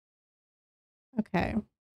 Okay.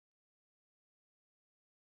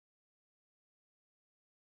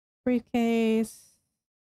 Briefcase.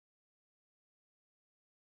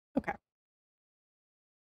 Okay.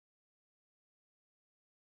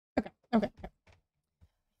 Okay. I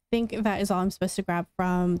think that is all I'm supposed to grab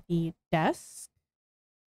from the desk.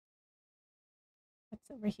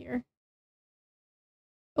 What's over here?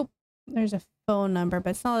 Oh, there's a phone number,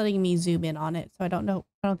 but it's not letting me zoom in on it, so I don't know.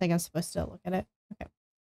 I don't think I'm supposed to look at it. Okay.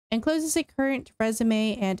 Encloses a current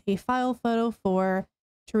resume and a file photo for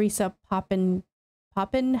Teresa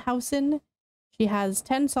Poppenhausen. She has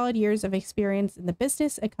 10 solid years of experience in the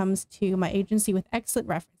business and comes to my agency with excellent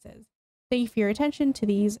references. Thank you for your attention to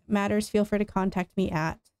these matters. Feel free to contact me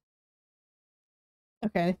at...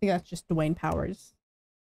 Okay, I think that's just Dwayne Powers.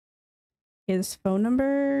 His phone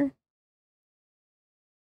number...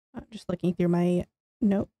 I'm just looking through my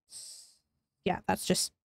notes. Yeah, that's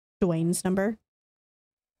just Dwayne's number.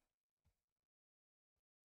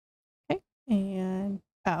 Okay, and...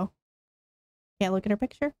 Oh. Can't look at her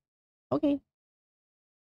picture? Okay.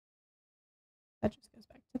 That just goes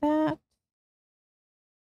back to that.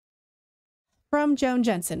 From Joan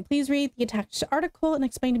Jensen. Please read the attached article and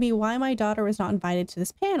explain to me why my daughter was not invited to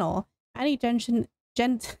this panel. Annie Jensen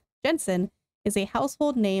is a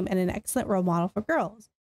household name and an excellent role model for girls.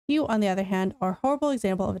 You, on the other hand, are a horrible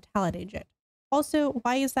example of a talent agent. Also,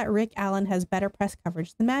 why is that Rick Allen has better press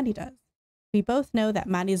coverage than Maddie does? We both know that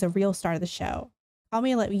Maddie is a real star of the show. Call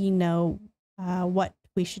me and let me know what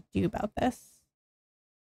we should do about this. Is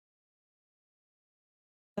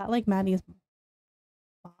that like Maddie's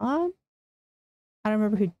mom? I don't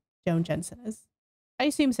remember who Joan Jensen is. I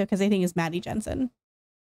assume so because I think it's Maddie Jensen.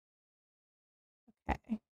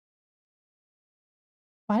 Okay.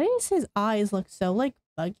 Why does his eyes look so like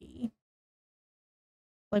buggy?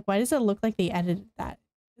 Like, why does it look like they edited that?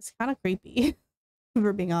 It's kind of creepy, if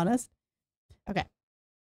we're being honest. Okay.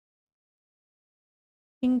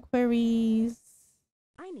 Inquiries.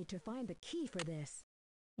 I need to find the key for this.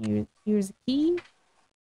 Here's a key.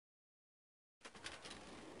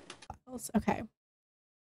 Files. Okay.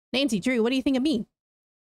 Nancy Drew, what do you think of me?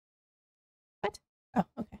 What? Oh,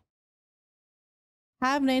 okay.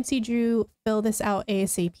 Have Nancy Drew fill this out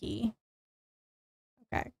ASAP.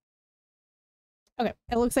 Okay. Okay.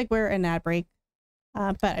 It looks like we're in ad break.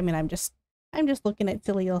 But I mean, I'm just looking at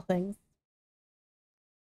silly little things.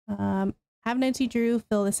 Have Nancy Drew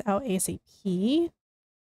fill this out ASAP.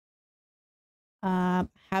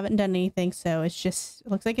 Haven't done anything, so it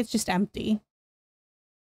looks like it's just empty.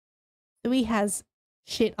 Louis has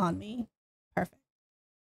shit on me. Perfect.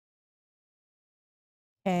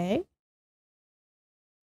 Okay.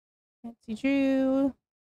 Nancy Drew.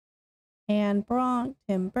 Anne Bronk.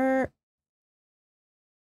 Tim Burt.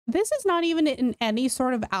 This is not even in any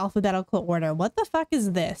sort of alphabetical order. What the fuck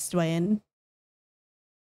is this, Dwayne?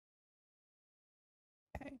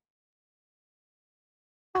 Okay.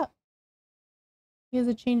 Oh. He has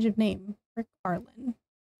a change of name. Rick Arlen.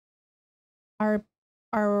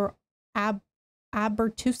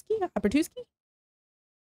 Abertuski?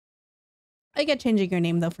 I get changing your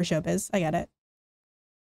name though for showbiz. I get it.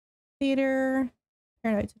 Theater,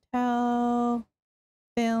 Paradise Hotel,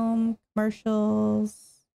 film, commercials,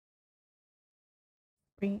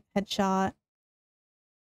 headshot.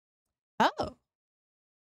 Oh.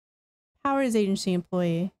 Powers agency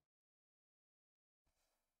employee.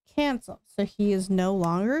 Cancel. So he is no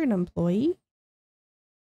longer an employee.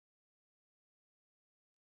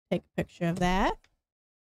 Take a picture of that.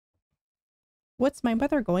 What's my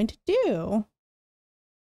mother going to do?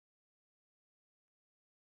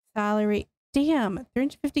 Salary. Damn,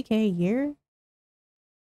 $350K a year?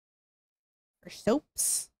 For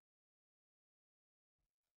soaps?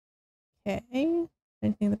 Okay. Anything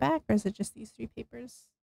in the back, or is it just these 3 papers?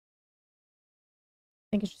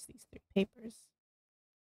 I think it's just these 3 papers.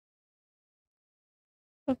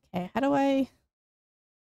 Okay, how do I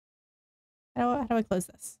close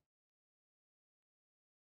this?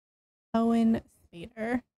 Owen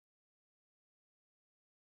Spader.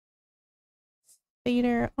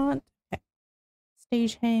 Spader on. Okay.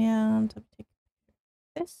 Stagehand. Let me take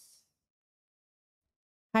this.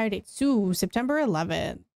 Hire date. Ooh, September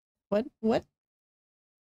 11th. What? When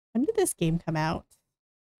did this game come out?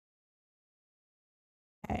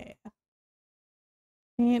 Okay.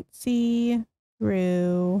 Nancy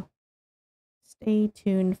Drew. Stay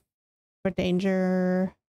tuned for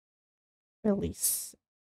danger. Release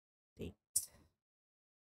date.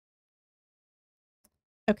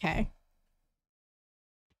 Okay.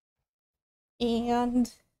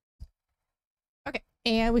 And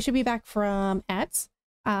we should be back from ads.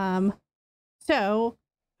 So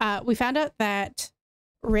we found out that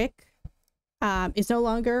Rick is no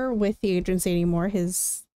longer with the agency anymore.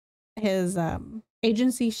 His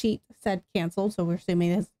agency sheet said canceled, so we're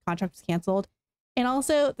assuming his contract was canceled. And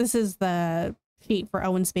also, this is the sheet for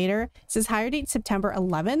Owen Spader. It says hire date September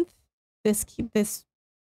 11th. This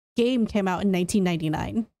game came out in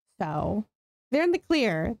 1999, so they're in the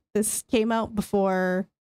clear. This came out before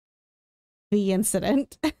the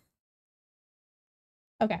incident.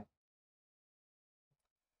 Okay.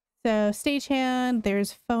 So stagehand,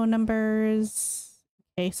 there's phone numbers.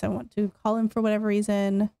 Okay, so I want to call him for whatever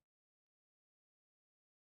reason.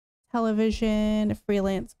 Television,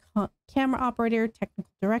 freelance camera operator,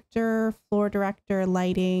 technical director, floor director,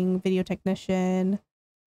 lighting, video technician,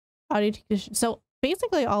 audio technician. So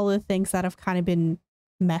basically all the things that have kind of been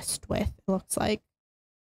messed with, it looks like.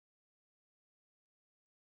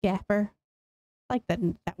 Gaffer. I like that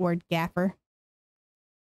word gaffer.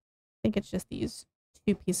 I think it's just these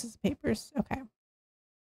 2 pieces of papers. Okay.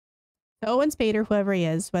 So Owen Spader, whoever he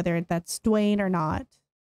is, whether that's Dwayne or not,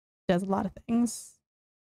 does a lot of things.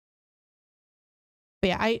 But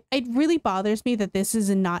yeah, it really bothers me that this is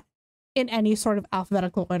not in any sort of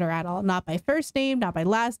alphabetical order at all. Not by first name, not by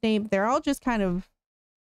last name. They're all just kind of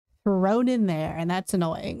thrown in there, and that's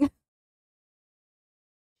annoying.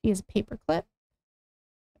 She has a paperclip.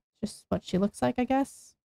 Just what she looks like, I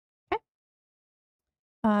guess. Okay.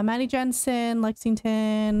 Maddie Jensen,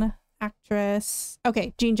 Lexington, actress.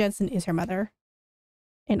 Okay, Jean Jensen is her mother.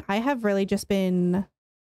 And I have really just been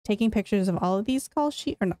taking pictures of all of these call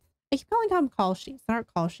sheets. Or no, I keep calling them call sheets. They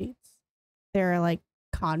aren't call sheets. They're like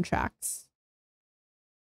contracts.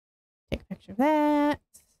 Take a picture of that.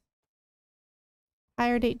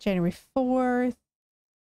 Hire date January 4th.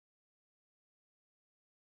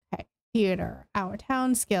 Okay. Theater. Our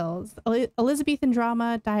town skills. Elizabethan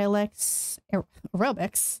drama, dialects,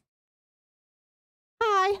 aerobics.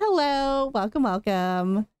 Hi, hello. Welcome,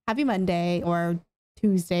 welcome. Happy Monday or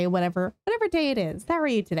Tuesday, whatever day it is. How are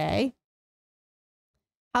you today?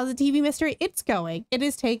 How's the TV mystery? It's going. It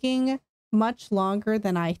is taking much longer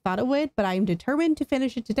than I thought it would, but I'm determined to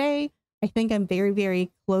finish it today. I think I'm very, very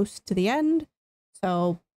close to the end.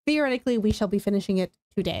 So theoretically, we shall be finishing it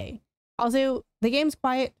today. Also, the game's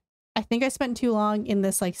quiet. I think I spent too long in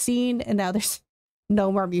this like scene and now there's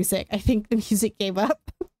no more music. I think the music gave up.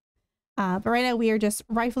 But right now we are just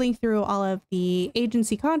rifling through all of the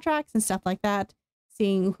agency contracts and stuff like that,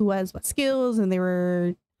 seeing who has what skills and they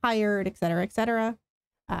were hired, etc., etc.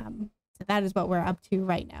 So that is what we're up to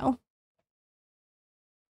right now.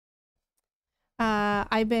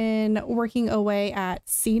 I've been working away at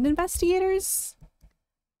Scene Investigators.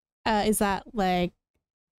 Is that like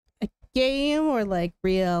a game or like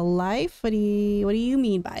real life? What do you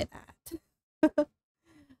mean by that?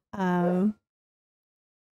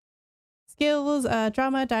 Skills,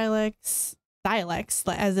 drama, dialects,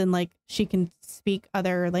 as in like she can speak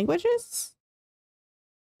other languages.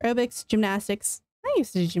 Aerobics, gymnastics. I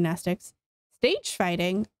used to do gymnastics. Stage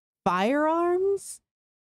fighting, firearms,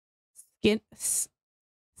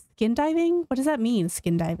 skin diving. What does that mean?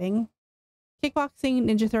 Skin diving. Kickboxing,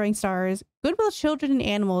 ninja throwing stars, goodwill children and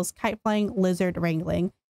animals, kite flying, lizard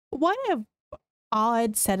wrangling. What an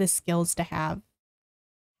odd set of skills to have.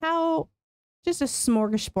 How just a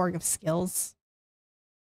smorgasbord of skills.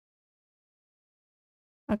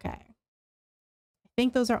 Okay. I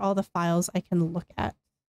think those are all the files I can look at.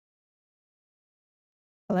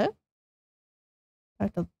 Hello? I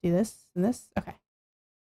have to do this and this? Okay.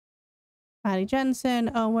 Maddie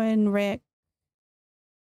Jensen, Owen, Rick.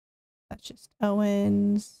 That's just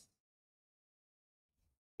Owens.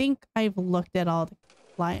 I think I've looked at all the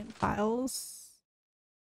client files.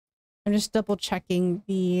 I'm just double checking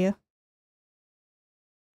the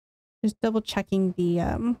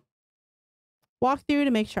walkthrough to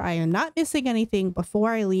make sure I am not missing anything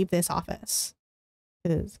before I leave this office.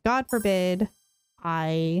 Because God forbid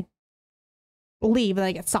I leave and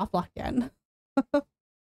I get soft locked in.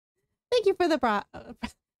 Thank you for the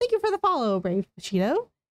follow, Brave Cheeto.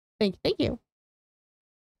 Thank you.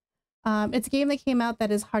 It's a game that came out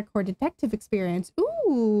that is hardcore detective experience.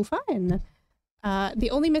 Ooh, fun. The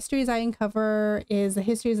only mysteries I uncover is the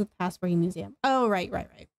histories of the Passport Museum. Oh, right.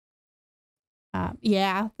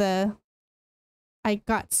 Yeah, I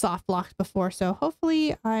got soft locked before, so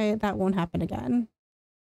hopefully that won't happen again.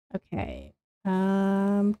 Okay.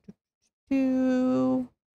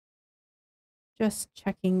 Just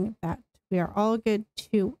checking that we are all good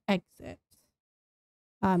to exit.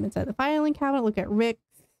 Inside the filing cabinet, look at Rick,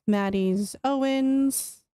 Maddie's,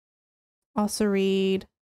 Owens. Also read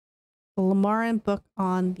the Lamaran book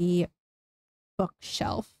on the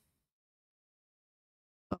bookshelf.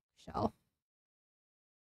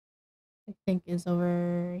 I think is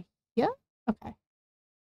over here. Okay.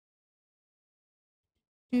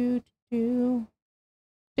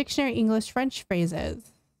 Dictionary English French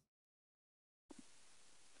phrases.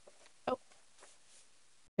 Oh.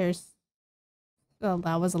 Oh,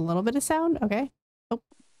 that was a little bit of sound. Okay. Oh.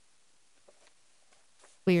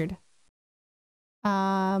 Weird.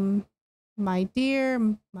 My dear,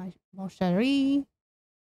 mon chéri.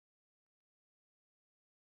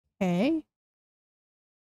 Okay.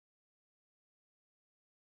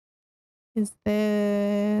 Is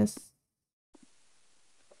this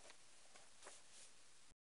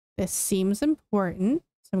seems important,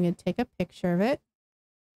 so I'm going to take a picture of it.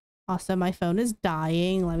 Also, my phone is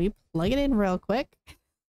dying. Let me plug it in real quick.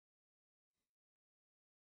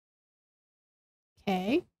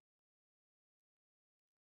 Okay.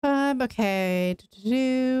 Okay.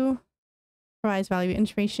 Provides valuable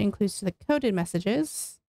information includes the coded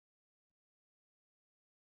messages.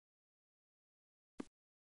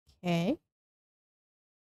 Okay.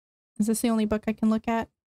 Is this the only book I can look at?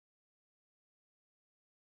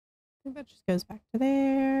 I think that just goes back to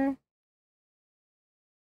there.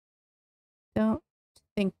 Don't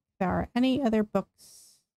think there are any other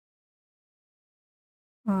books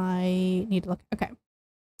I need to look. Okay.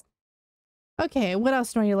 Okay, what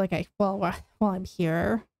else do I need to look at while I'm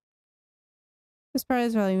here? This part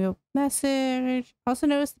is really a message. Also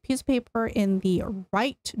notice the piece of paper in the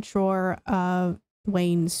right drawer of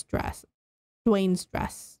Dwayne's dress. Dwayne's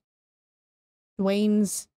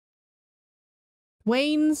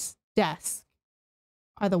desk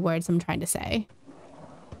are the words I'm trying to say.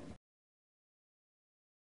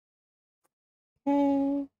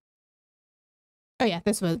 Okay. Oh yeah,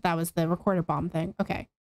 that was the recorder bomb thing. Okay.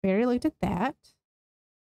 We already looked at that.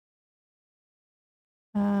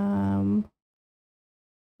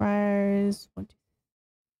 Where's 1, 2,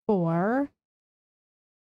 4.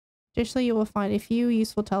 Additionally, you will find a few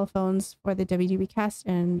useful telephones for the WDB cast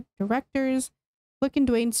and directors. Look in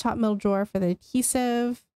Dwayne's top middle drawer for the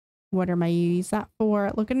adhesive. What am I use that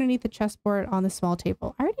for? Look underneath the chessboard on the small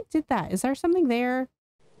table. I already did that. Is there something there?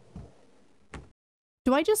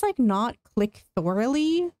 Do I just like not click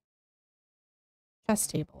thoroughly? Chess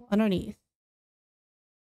table underneath.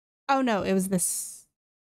 Oh no, it was this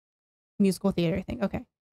musical theater thing. Okay.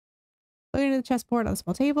 Look into the chessboard on the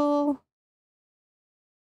small table.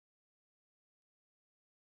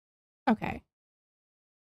 Okay.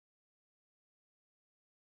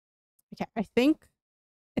 Okay, I think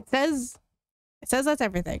it says that's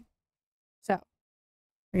everything. So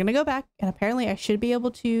we're gonna go back, and apparently I should be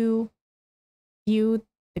able to view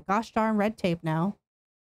the gosh darn red tape now.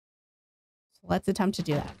 So let's attempt to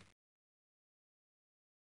do that.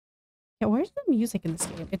 Yeah, where's the music in this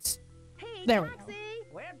game? It's there we go.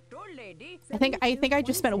 I think I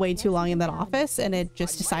just spent way too long in that office and it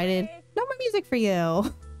just decided no more music for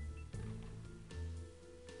you.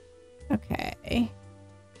 Okay.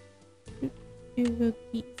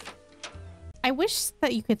 I wish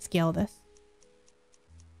that you could scale this.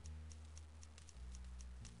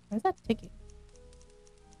 Where's that ticking?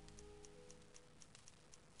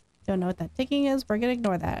 Don't know what that ticking is. We're gonna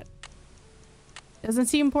ignore that. Doesn't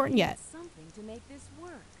seem important yet. Something to make this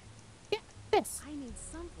work. Yeah, this. I need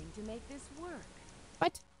something to make this work.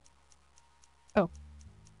 What? Oh.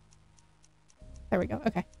 There we go.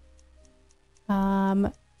 Okay.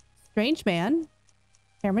 Strange man.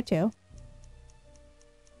 Camera 2.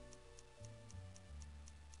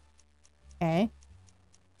 Okay.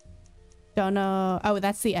 Don't know. Oh,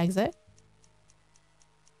 that's the exit.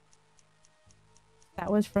 That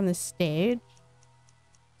was from the stage.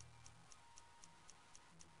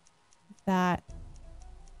 That.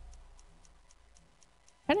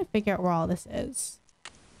 I'm trying to figure out where all this is.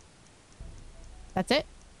 That's it?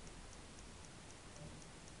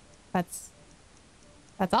 That's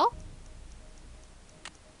all?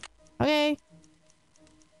 Okay.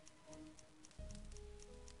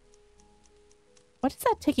 What is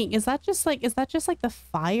that ticking? Is that just like the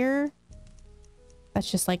fire? That's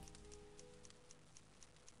just like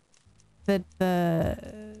the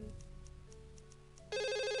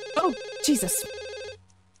oh, Jesus.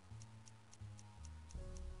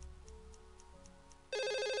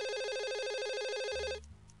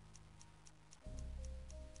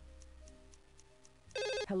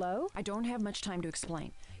 Hello? I don't have much time to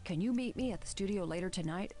explain. Can you meet me at the studio later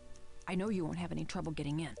tonight? I know you won't have any trouble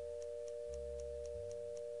getting in.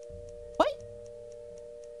 What?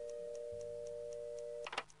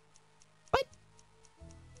 What?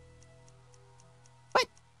 What?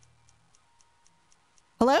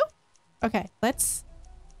 Hello? Okay, let's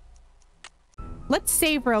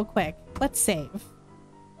save real quick. Let's save.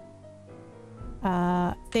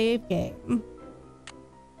 Save game.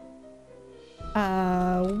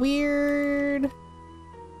 Weird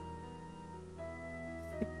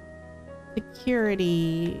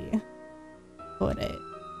security footage.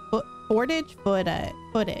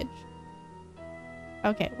 Footage.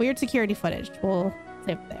 Okay, weird security footage. We'll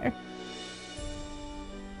save it there.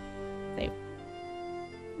 Save.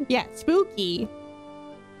 Yeah, spooky.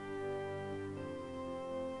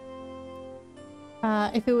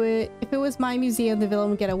 If it was my museum, the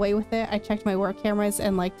villain would get away with it. I checked my work cameras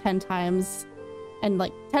and like 10 times. And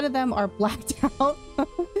like 10 of them are blacked out.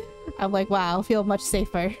 I'm like, wow, I'll feel much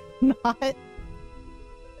safer. Not.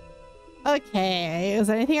 Okay, is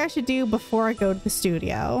there anything I should do before I go to the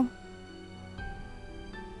studio?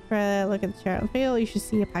 Look at the chair on the table. You should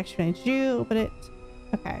see a package from you. Open it.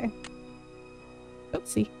 Okay.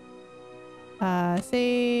 Oopsie.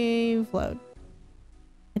 Save. Load.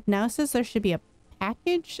 It now says there should be a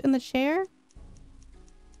package in the chair.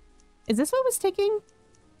 Is this what was ticking?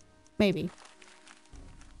 Maybe.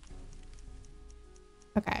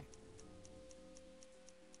 Okay.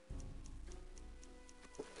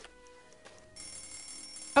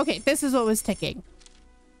 Okay, this is what was ticking.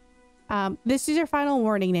 This is your final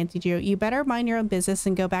warning, Nancy Drew. You better mind your own business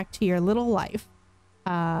and go back to your little life.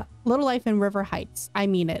 Little life in River Heights. I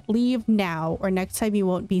mean it. Leave now, or next time you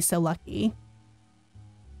won't be so lucky.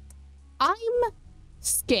 I'm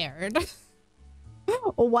scared.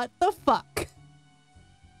 What the fuck?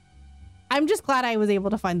 I'm just glad I was able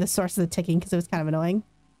to find the source of the ticking because it was kind of annoying.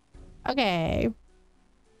 Okay.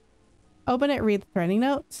 Open it, read the threatening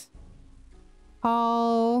notes.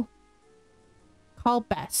 Call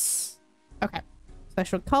Bess. Okay. So I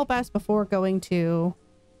should call Bess before going to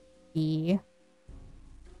the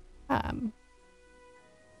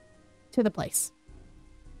place.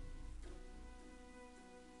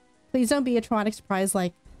 Please don't be a traumatic surprise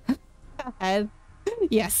like head.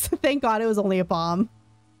 Yes, thank God it was only a bomb.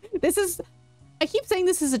 This is, I keep saying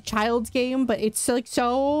this is a child's game, but it's like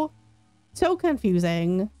so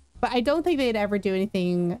confusing. But I don't think they'd ever do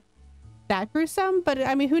anything that gruesome. But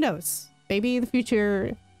I mean, who knows? Maybe the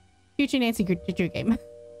future Nancy Drew game.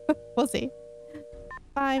 We'll see.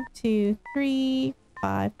 5 2 3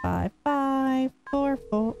 5 5 5 4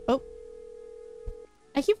 4. Oh,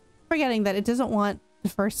 I keep forgetting that it doesn't want the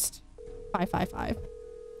first 555.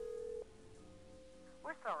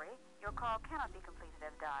 We're sorry. Your call cannot be completed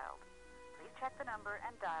as dialed. Please check the number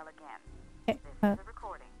and dial again. Okay, This is a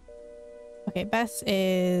recording. okay, Bess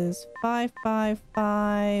is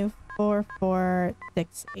 555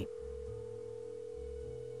 4468.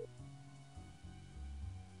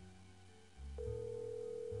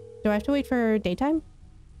 Do I have to wait for daytime?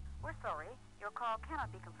 We're sorry. Your call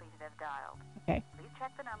cannot be completed as dialed. Okay. Please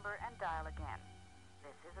check the number and dial again.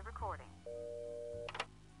 This is a recording.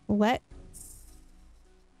 Let's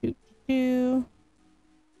do.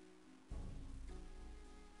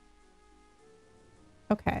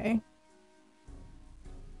 Okay.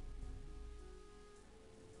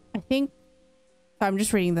 I think so. I'm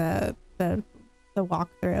just reading the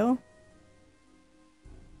walkthrough.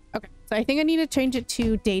 Okay, so I think I need to change it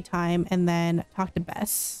to daytime and then talk to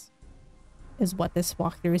Bess, is what this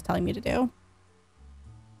walkthrough is telling me to do.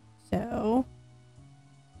 So,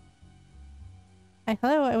 hi,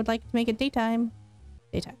 hello, I would like to make it daytime.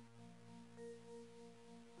 Daytime.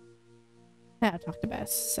 Now talk to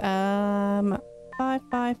Bess.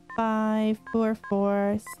 555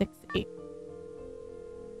 4468.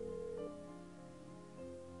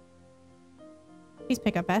 Please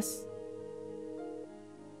pick up, Bess.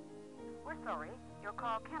 We're sorry. Your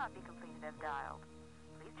call cannot be completed as dialed.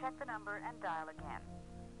 Please check the number and dial again.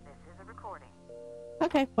 This is a recording.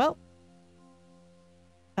 Okay, well.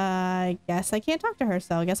 I guess I can't talk to her,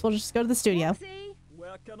 so I guess we'll just go to the studio.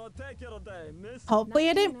 Where can I take you today, miss? Hopefully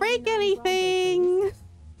I didn't break anything.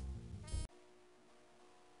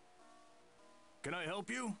 Can I help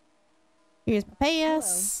you? Here's my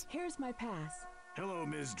pass. Hello. Here's my pass. Hello,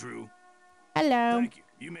 Ms. Drew. Hello. Thank you.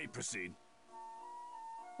 You may proceed.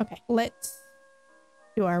 Okay, let's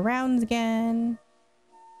do our rounds again.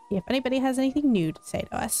 See if anybody has anything new to say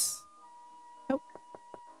to us. Nope.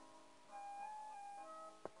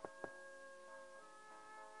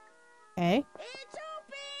 Okay. It's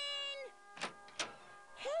open!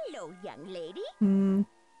 Hello, young lady.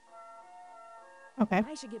 Okay.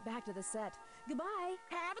 I should get back to the set. Goodbye.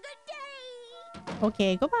 Have a good day.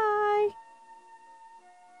 Okay, goodbye.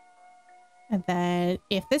 And then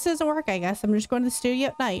if this doesn't work, I guess I'm just going to the studio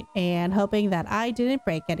at night and hoping that I didn't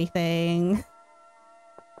break anything.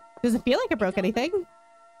 Does it feel like I broke anything?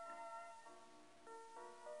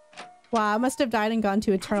 Wow, I must have died and gone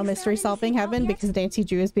to eternal mystery solving heaven because Nancy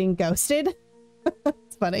Drew is being ghosted.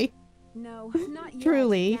 It's funny. No, not yet.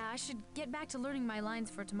 Truly. Yeah, I should get back to learning my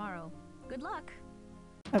lines for tomorrow. Good luck.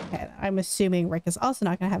 Okay, I'm assuming Rick is also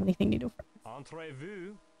not going to have anything new to do.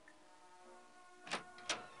 Entrez-vous.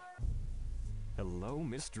 Hello,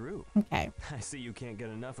 Miss Drew. Okay. I see you can't get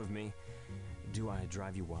enough of me. Do I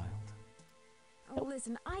drive you wild? Oh,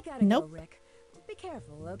 listen, I gotta Nope. go, Rick. Be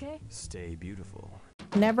careful, okay? Stay beautiful.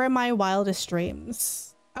 Never in my wildest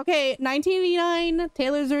dreams. Okay, 1989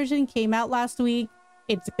 Taylor's version came out last week.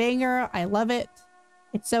 It's a banger. I love it.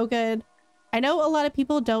 It's so good. I know a lot of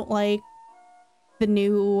people don't like the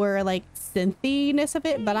newer like synthiness of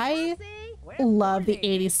it, but I love the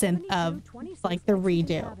 80s synth of like the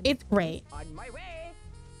redo. It's great.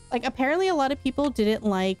 Like apparently a lot of people didn't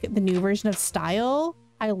like the new version of Style.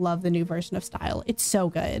 I love the new version of Style. It's so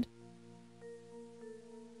good.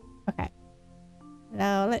 Okay.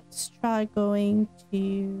 Now let's try going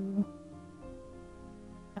to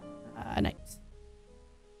night.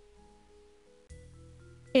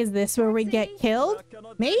 Is this where we get killed?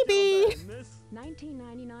 Maybe.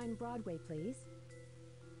 1999 Broadway, please.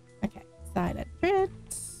 Okay, side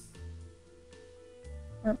entrance.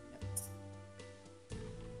 Or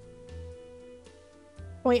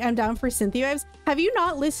Wait, I'm down for Cynthia Vibes. Have you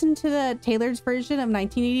not listened to the Taylor's version of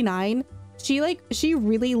 1989? She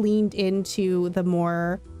really leaned into the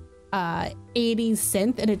more 80s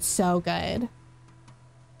synth, and it's so good.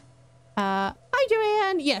 Hi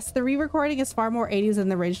Joanne. Yes, the re-recording is far more 80s than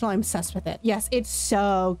the original. I'm obsessed with it. Yes, it's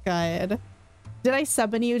so good. Did I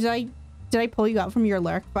summon you? Did I pull you out from your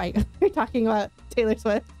lurk by talking about Taylor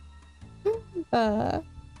Swift?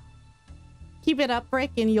 Keep it up,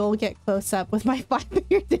 Rick, and you'll get close up with my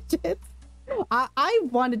 5-finger digits. I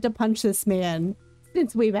wanted to punch this man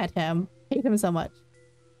since we met him. Hate him so much.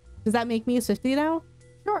 Does that make me a Swiftie now?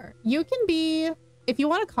 Sure. You can be, if you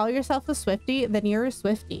want to call yourself a Swiftie, then you're a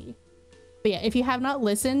Swiftie. But yeah, if you have not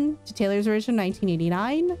listened to Taylor's version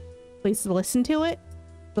 1989, please listen to it.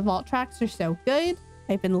 The vault tracks are so good.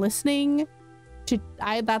 I've been listening to,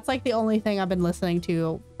 that's like the only thing I've been listening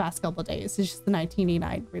to the past couple of days. It's just the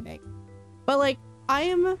 1989 remake. But like, I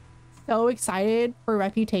am so excited for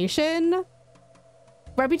Reputation.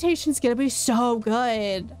 Reputation's gonna be so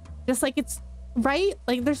good. Just like it's, right?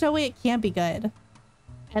 Like there's no way it can't be good.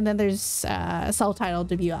 And then there's a self-titled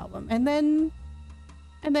debut album. And then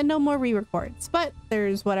no more re-records. But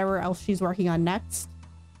there's whatever else she's working on next.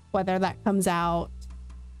 Whether that comes out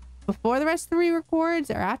before the rest of the re-records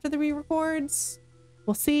or after the re-records,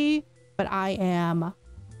 we'll see. But I am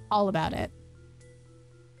all about it.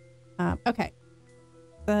 Okay.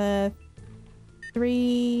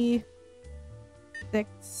 3,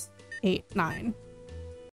 6, 8, 9.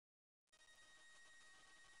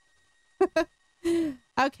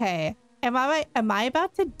 Okay. Am I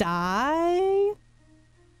about to die?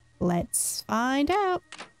 Let's find out.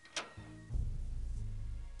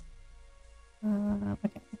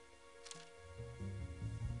 Okay.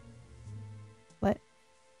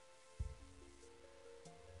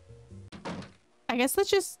 I guess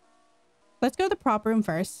let's go to the prop room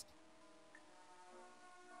first.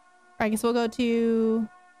 Or I guess we'll go to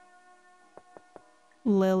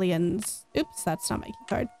Lillian's. Oops, that's not my key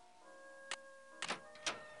card.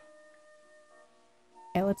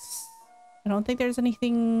 Okay, I don't think there's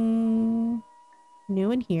anything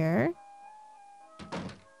new in here.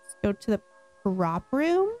 Let's go to the prop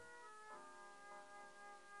room.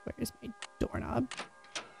 Where's my doorknob?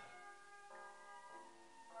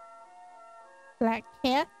 Black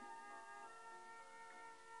cat.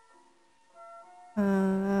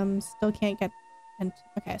 Still can't get.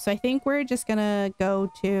 Okay, so I think we're just gonna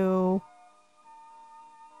go to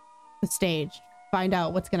the stage, find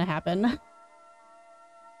out what's gonna happen.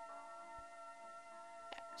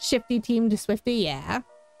 Shifty team to Swifty, yeah.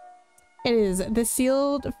 It is. This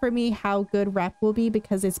sealed for me how good rep will be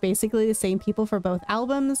because it's basically the same people for both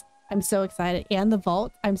albums. I'm so excited. And the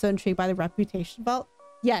vault. I'm so intrigued by the Reputation vault.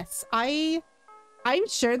 Yes, I'm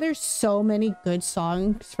sure there's so many good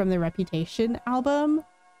songs from the Reputation album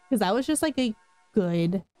because that was just like a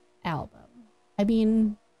good album. I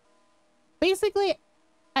mean, basically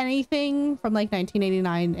anything from like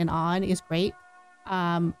 1989 and on is great.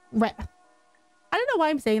 I don't know why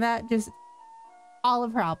I'm saying that. Just all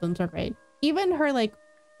of her albums are great. Even her like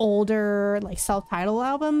older like self-titled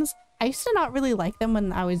albums. I used to not really like them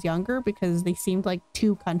when I was younger because they seemed like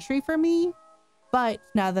too country for me. But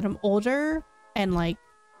now that I'm older and like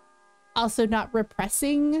also not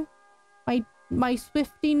repressing my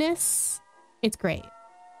Swiftiness, it's great.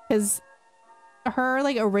 Because her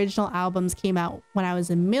like original albums came out when I was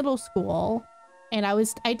in middle school. And I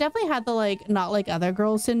definitely had the like not like other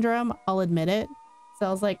girls syndrome, I'll admit it. So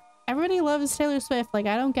I was like, everybody loves Taylor Swift, like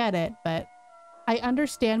I don't get it, but I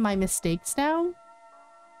understand my mistakes now.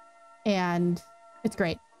 And it's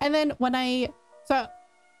great. And then when I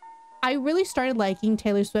really started liking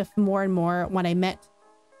Taylor Swift more and more when I met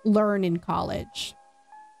Learn in college.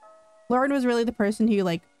 Learn was really the person who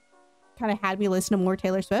like kind of had me listen to more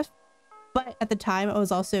Taylor Swift. But at the time I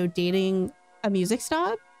was also dating a music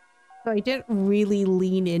snob. So I didn't really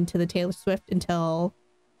lean into the Taylor Swift until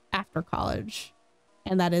after college.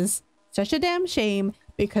 And that is such a damn shame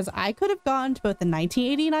because I could have gone to both the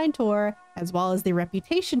 1989 tour as well as the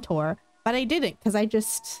Reputation tour, but I didn't because I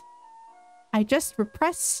just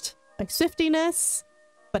repressed my Swiftiness,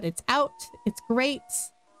 but it's out. It's great.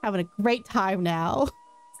 Having a great time now.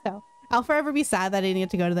 So I'll forever be sad that I didn't get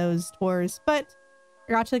to go to those tours, but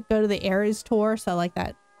I got to go to the Eras tour. So like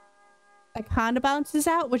that kind of balances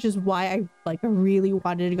out, which is why I like really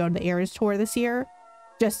wanted to go to the Eras tour this year.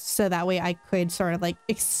 Just so that way I could sort of like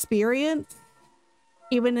experience,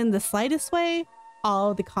 even in the slightest way,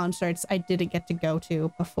 all the concerts I didn't get to go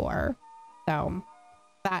to before. So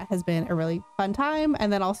that has been a really fun time.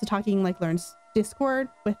 And then also talking like Learn's Discord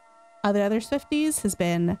with other Swifties has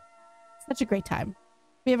been such a great time.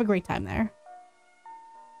 We have a great time there.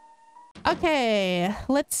 Okay,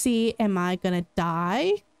 let's see. Am I gonna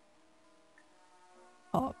die?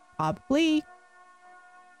 Oh, probably.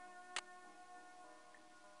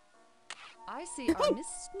 I see our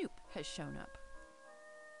Miss Snoop has shown up.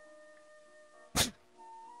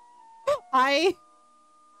 I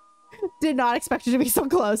did not expect you to be so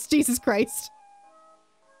close. Jesus Christ.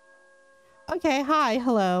 Okay, hi,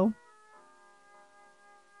 hello.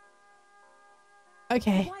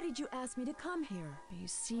 Okay. Why did you ask me to come here? You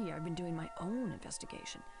see, I've been doing my own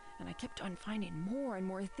investigation, and I kept on finding more and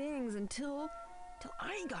more things until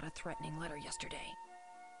I got a threatening letter yesterday.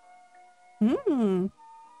 Hmm.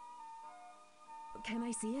 Can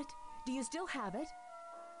I see it? Do you still have it?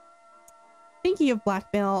 Thinking of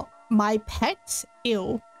blackmail, my pet?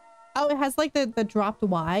 Ew. Oh, it has like the dropped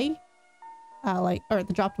Y. Or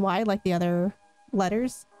the dropped Y like the other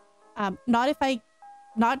letters. Not if I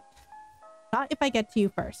get to you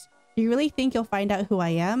first. Do you really think you'll find out who I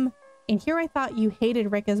am? And here I thought you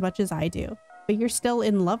hated Rick as much as I do, but you're still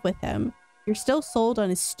in love with him. You're still sold on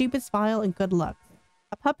his stupid smile and good looks.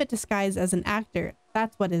 A puppet disguised as an actor.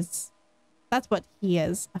 That's what he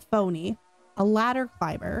is. A phony. A ladder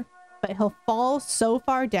climber. But he'll fall so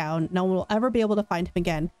far down, no one will ever be able to find him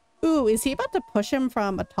again. Ooh, is he about to push him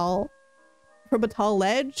from a tall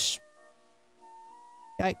ledge?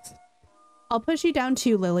 Yikes. I'll push you down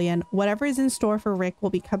too, Lillian. Whatever is in store for Rick will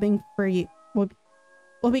be coming for you. Will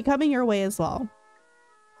be coming your way as well.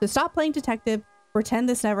 So stop playing detective. Pretend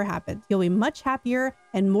this never happened. You'll be much happier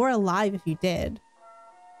and more alive if you did.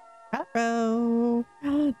 Uh-oh.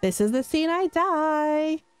 This is the scene I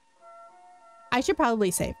die. I should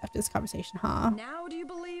probably save after this conversation, huh? Now do you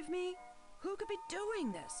believe me? Who could be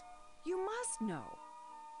doing this? You must know.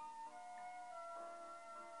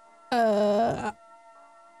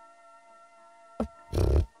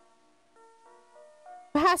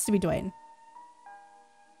 It has to be Dwayne.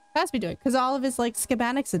 It has to be Dwayne, because all of his like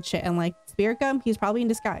schematics and shit and like spirit gum, he's probably in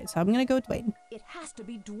disguise. So I'm gonna go with Dwayne. It has to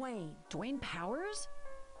be Dwayne. Dwayne Powers?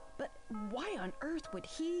 But why on earth would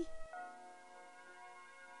he?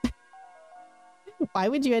 Why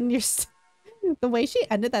would you end your the way she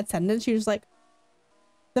ended that sentence? She was like,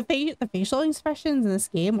 the facial expressions in this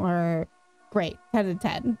game are great. 10 out of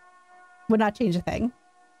 10. Would not change a thing.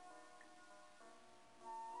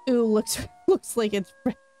 Ooh, looks like it's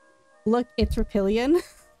Reptilian.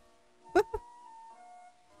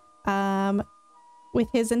 With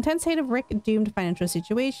his intense hate of Rick doomed financial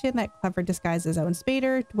situation, that clever disguise as Owen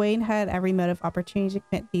Spader, Dwayne had every motive opportunity to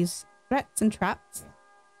commit these threats and traps.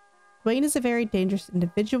 Dwayne is a very dangerous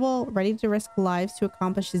individual, ready to risk lives to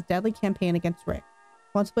accomplish his deadly campaign against Rick.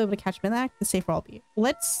 Wants to be able to catch him in the act, the safer all be.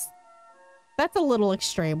 That's a little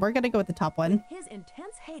extreme. We're gonna go with the top one. His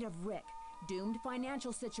intense hate of Rick, doomed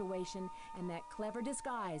financial situation, and that clever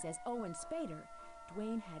disguise as Owen Spader,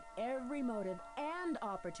 Dwayne had every motive and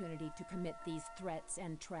opportunity to commit these threats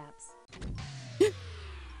and traps.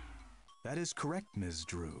 That is correct, Ms.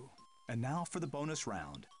 Drew. And now for the bonus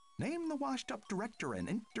round. Name the washed-up director and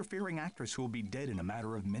interfering actress who will be dead in a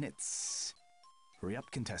matter of minutes. Hurry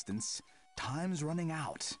up, contestants. Time's running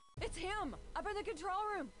out. It's him! Up in the control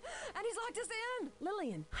room! And he's locked us in!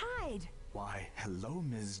 Lillian, hide! Why, hello,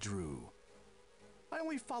 Ms. Drew. I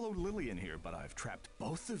only followed Lillian here, but I've trapped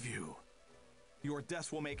both of you. Your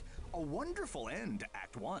deaths will make a wonderful end to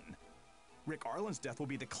Act 1. Rick Arlen's death will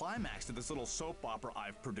be the climax to this little soap opera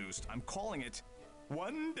I've produced. I'm calling it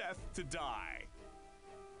One Death to Die.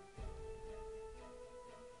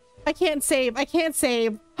 I can't save. I can't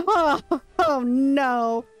save. Oh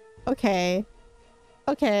no. Okay.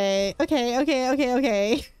 Okay.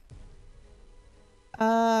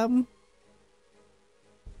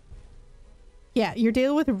 Yeah, you're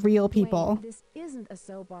dealing with real people. Dwayne, this isn't a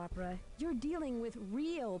soap opera. You're dealing with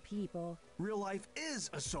real people. Real life is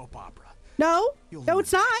a soap opera. No, no,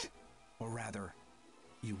 it's not. Or rather,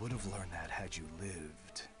 you would have learned that had you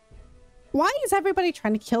lived. Why is everybody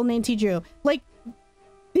trying to kill Nancy Drew? Like,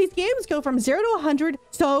 these games go from 0 to 100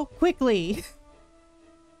 so quickly.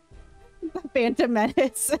 The Phantom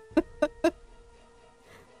Menace.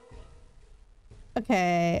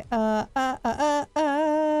 Okay.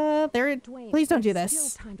 Dwayne, please don't do there's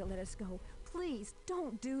this. Still time to let us go. Please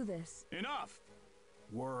don't do this. Enough!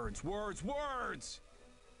 Words, words, words!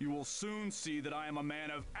 You will soon see that I am a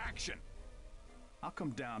man of action. I'll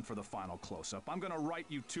come down for the final close-up. I'm gonna write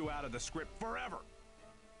you two out of the script forever.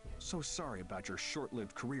 So sorry about your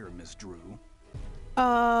short-lived career, Miss Drew. Fire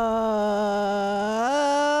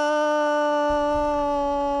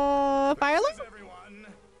alarm?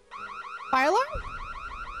 Fire alarm?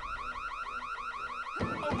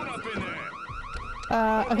 Open up in there.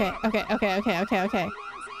 Okay.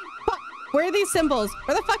 Where are these symbols?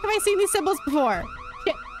 Where the fuck have I seen these symbols before?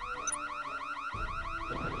 Shit.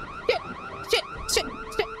 Shit. Shit. Shit.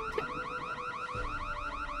 Shit.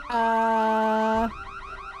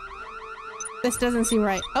 This doesn't seem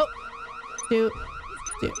right. Oh. Do.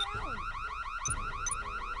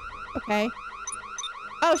 Okay.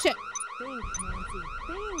 Oh shit. Think, Nancy.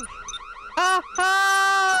 Think.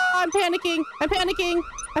 I'm panicking. I'm panicking.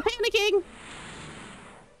 I'm panicking.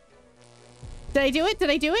 Did I do it? Did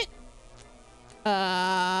I do it?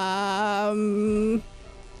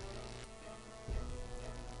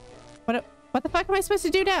 What the fuck am I supposed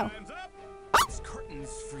to do now? Oh! This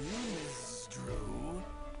curtain's for you, Miss Drew.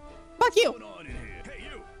 Fuck you. What's going on in here? Hey,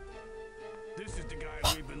 you. This is the guy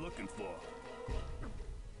we've been looking for.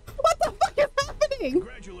 What the fuck is happening?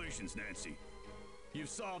 Congratulations, Nancy. You've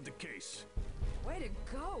solved the case. Way to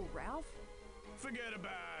go, Ralph. Forget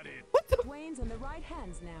about it. What the? Dwayne's in the right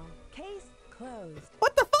hands now. Case closed.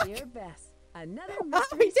 What the fuck? Dear Bess, another we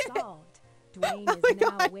mystery did it. solved. Dwayne Oh is my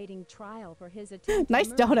now God. awaiting trial for his attempt Nice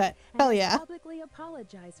to murder donut. and Hell has yeah. publicly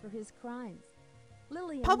apologized for his crimes.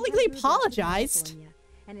 Lillian Publicly has moved out to apologized? California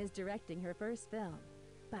and is directing her first film.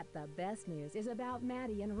 But the best news is about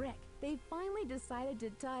Maddie and Rick. They finally decided to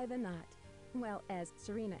tie the knot. Well, as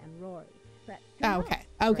Serena and Rory. But who knows? Okay.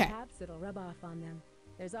 Okay. Perhaps it'll rub off on them.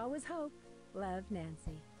 There's always hope. Love,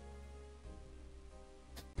 Nancy.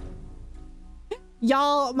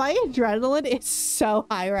 Y'all, my adrenaline is so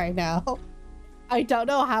high right now. I don't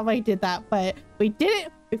know how I did that, but we did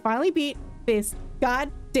it. We finally beat this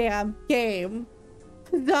goddamn game.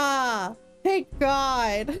 Nah, thank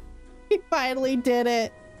God. We finally did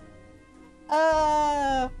it.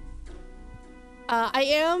 I'm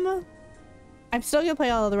still gonna play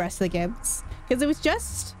all of the rest of the games because it was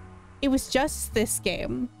just this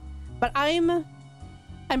game. But I'm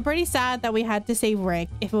pretty sad that we had to save Rick.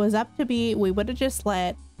 If it was up to me, we would have just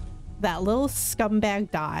let that little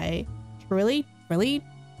scumbag die. He really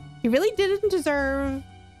didn't deserve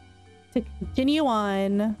to continue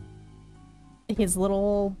on his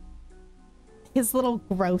little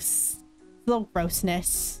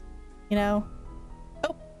grossness, you know?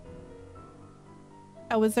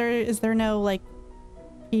 Oh, is there no like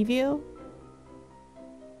preview?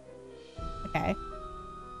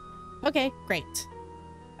 Okay, great.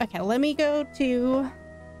 Okay, let me go to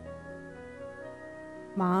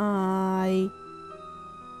my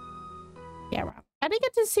camera. I didn't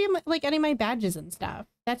get to see like any of my badges and stuff.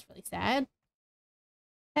 That's really sad.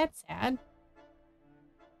 That's sad.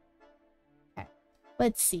 Okay,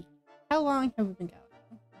 let's see. How long have we been going?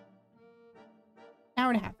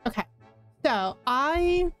 Hour and a half. Okay, so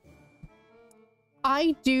I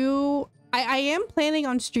am planning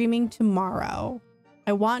on streaming tomorrow.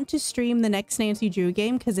 I want to stream the next Nancy Drew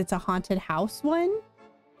game because it's a haunted house one.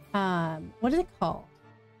 What is it called?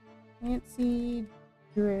 Nancy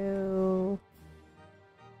Drew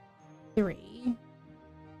 3.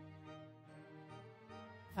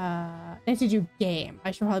 Nancy Drew game.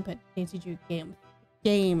 I should probably put Nancy Drew game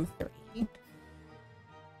 3.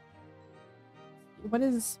 What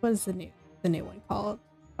is the new one called?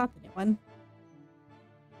 Not the new one.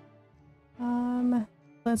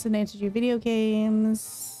 Let's Nancy Drew video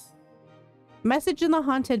games. Message in the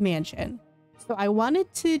Haunted Mansion. So I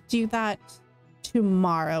wanted to do that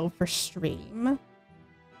tomorrow for stream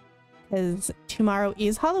because tomorrow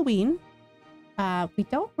is Halloween. We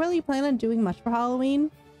don't really plan on doing much for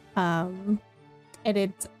Halloween. And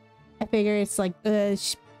I figure it's like the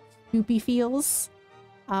spooky feels.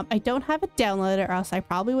 I don't have it downloaded or else I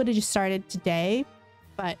probably would have just started today,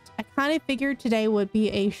 but I kind of figured today would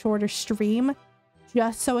be a shorter stream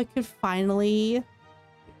just so I could finally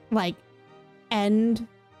like end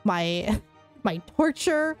my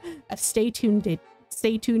torture of stay tuned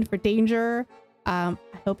for danger. I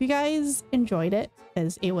hope you guys enjoyed it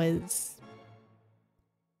because it was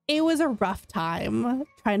a rough time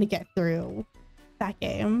trying to get through that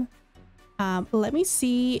game. Let me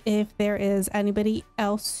see if there is anybody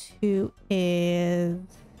else who is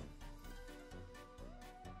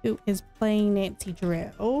playing Nancy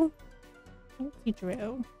Drew. Nancy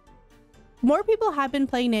Drew. More people have been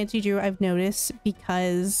playing Nancy Drew, I've noticed,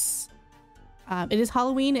 because it is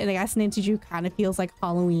Halloween, and I guess Nancy Drew kind of feels like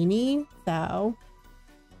Halloween-y, so.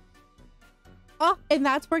 Oh, and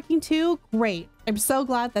that's working too? Great. I'm so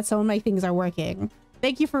glad that some of my things are working.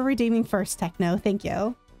 Thank you for redeeming first, Techno. Thank you.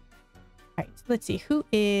 All right, let's see. Who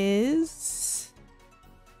is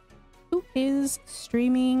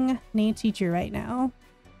streaming Nancy Drew right now?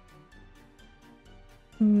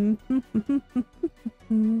 Does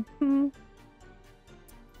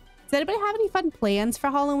anybody have any fun plans for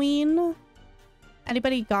Halloween?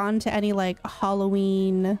 Anybody gone to any like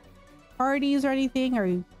Halloween parties or anything? Are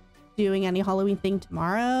you doing any Halloween thing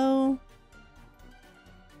tomorrow?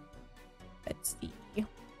 Let's see.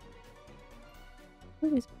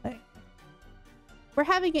 Who is playing? We're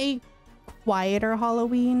having a quieter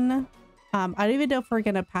Halloween. I don't even know if we're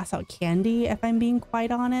gonna pass out candy, if I'm being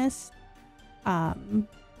quite honest. Because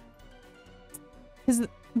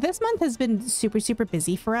this month has been super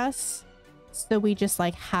busy for us, so we just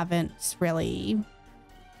like haven't really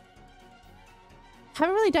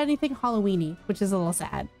done anything Halloween-y, which is a little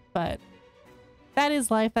sad, but that is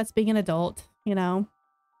life. That's being an adult, you know.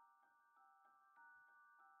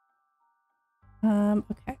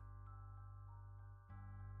 Okay.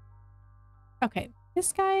 Okay,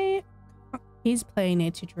 this guy, he's playing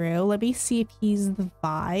Nancy Drew. Let me see if he's the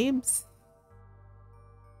vibes.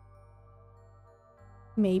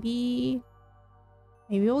 Maybe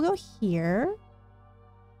we'll go here.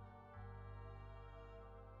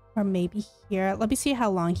 Or maybe here. Let me see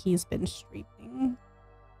how long he's been streaming.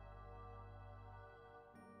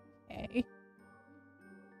 Okay.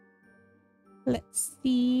 Let's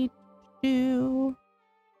see.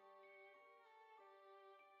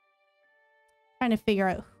 Trying to figure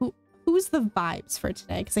out who's the vibes for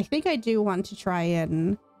today, because I think I do want to try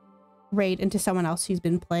and raid into someone else who's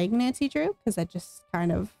been playing Nancy Drew, because that just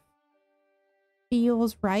kind of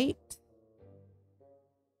feels right.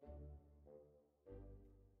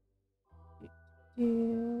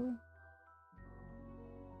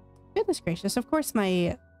 Goodness gracious, of course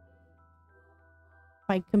my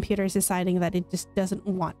computer is deciding that it just doesn't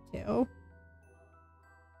want to.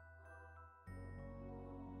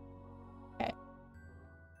 Okay.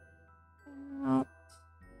 Out.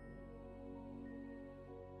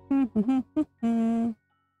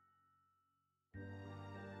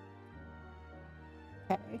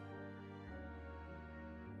 Okay.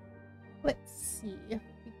 Let's see if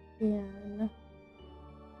we can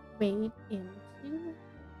raid into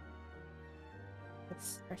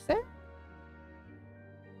this person.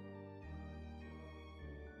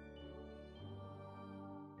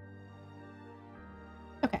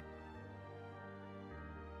 Okay.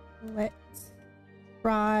 Let's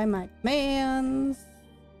try my commands.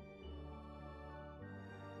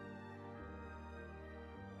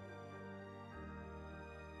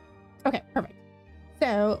 Okay, perfect.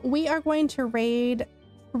 So we are going to raid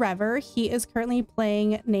Trevor. He is currently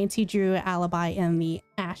playing Nancy Drew Alibi in the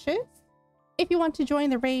Ashes. If you want to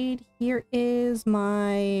join the raid, here is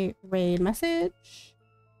my raid message.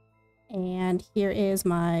 And here is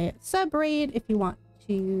my sub raid if you are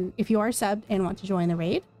subbed and want to join the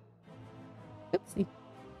raid. Oopsie.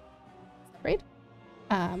 Raid.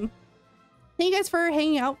 Thank you guys for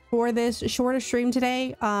hanging out for this shorter stream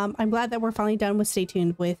today. I'm glad that we're finally done with Stay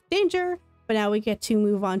Tuned with Danger, but now we get to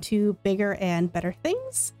move on to bigger and better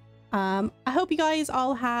things. I hope you guys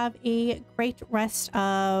all have a great rest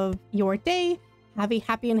of your day. Have a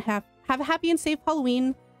happy and safe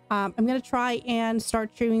Halloween. I'm gonna try and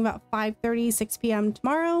start streaming about 5:30, 6 p.m.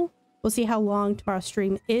 tomorrow. We'll see how long tomorrow's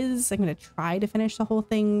stream is. I'm gonna try to finish the whole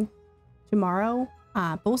thing tomorrow,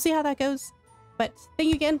 but we'll see how that goes. But thank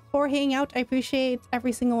you again for hanging out. I appreciate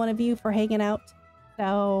every single one of you for hanging out.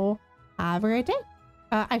 So have a great day.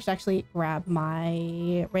 I should actually grab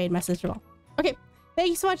my raid message as well. Okay, thank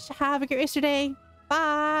you so much. Have a great rest of your day.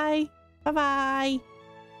 Bye. Bye-bye.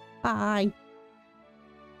 Bye.